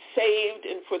saved,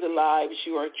 and for the lives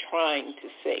you are trying to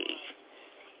save.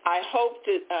 I hope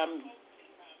that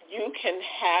you can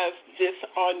have this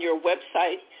on your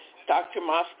website, Dr.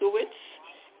 Moskowitz,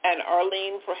 and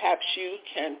Arlene, perhaps you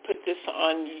can put this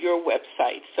on your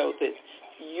website so that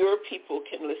your people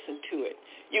can listen to it.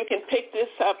 You can pick this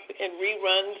up in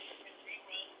reruns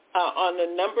on a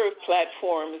number of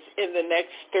platforms in the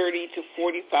next 30 to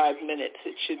 45 minutes.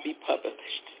 It should be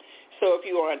published. So if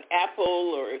you are on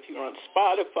Apple or if you're on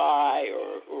Spotify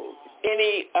or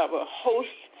any of a host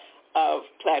of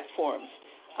platforms,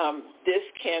 this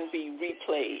can be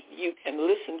replayed. You can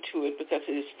listen to it because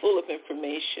it is full of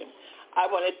information. I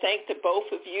want to thank the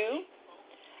both of you,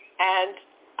 and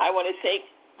I want to thank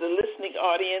the listening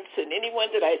audience and anyone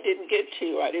that I didn't get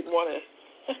to. I didn't want to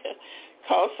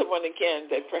call someone again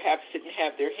that perhaps didn't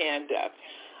have their hand up.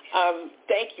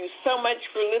 Thank you so much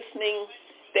for listening.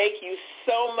 Thank you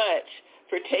so much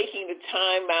for taking the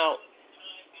time out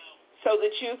so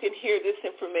that you can hear this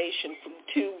information from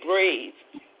two brave,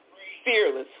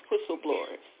 fearless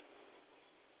whistleblowers.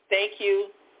 Thank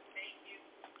you.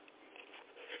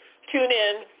 Tune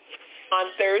in on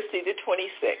Thursday the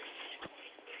 26th.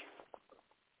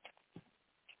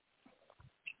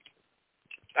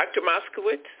 Dr.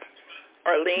 Moskowitz,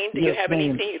 Arlene, do you have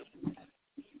anything?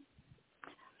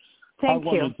 I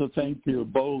wanted to thank you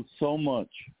both so much.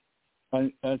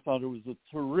 I thought it was a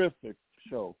terrific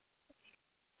show.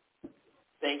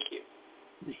 Thank you.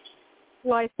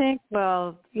 Well, I think,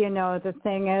 the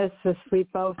thing is we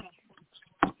both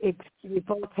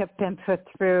have been put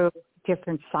through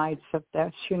different sides of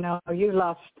this. You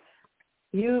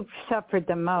suffered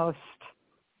the most.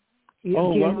 I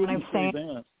wouldn't say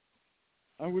that.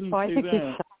 I wouldn't say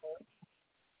that.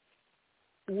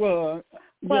 Well,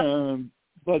 yeah,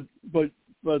 but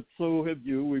so have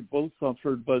you. We both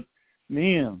suffered, but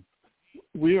man,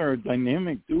 we are a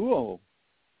dynamic duo.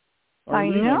 I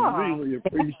know. I really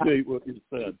appreciate what you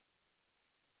said.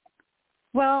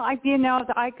 Well,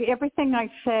 everything I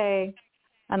say,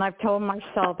 and I've told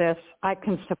myself this, I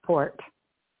can support.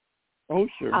 Oh,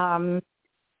 sure.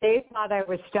 They thought I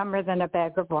was dumber than a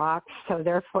bag of rocks, so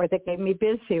therefore they gave me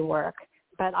busy work.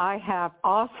 But I have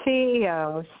all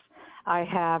CEOs, I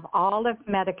have all of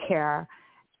Medicare,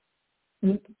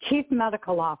 chief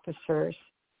medical officers.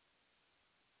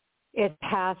 It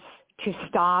has to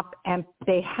stop, and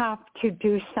they have to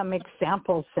do some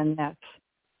examples in this.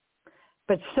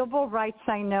 But civil rights,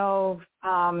 I know,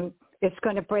 is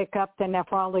going to break up the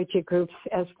nephrology groups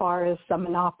as far as the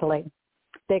monopoly.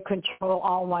 They control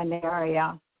all one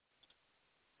area.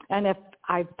 And if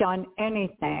I've done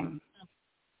anything,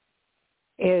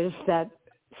 is that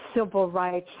civil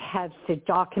rights has the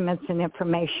documents and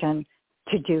information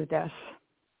to do this.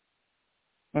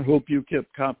 I hope you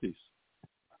kept copies.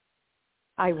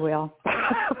 I will.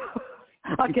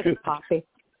 I'll get a copy.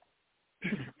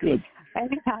 Good.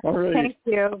 Anyhow, all right. Thank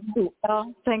you.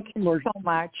 Well, thank you so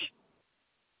much.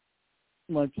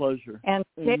 My pleasure. And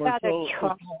get out of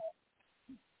trouble.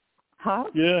 Huh?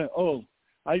 Yeah.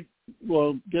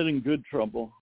 Getting good trouble.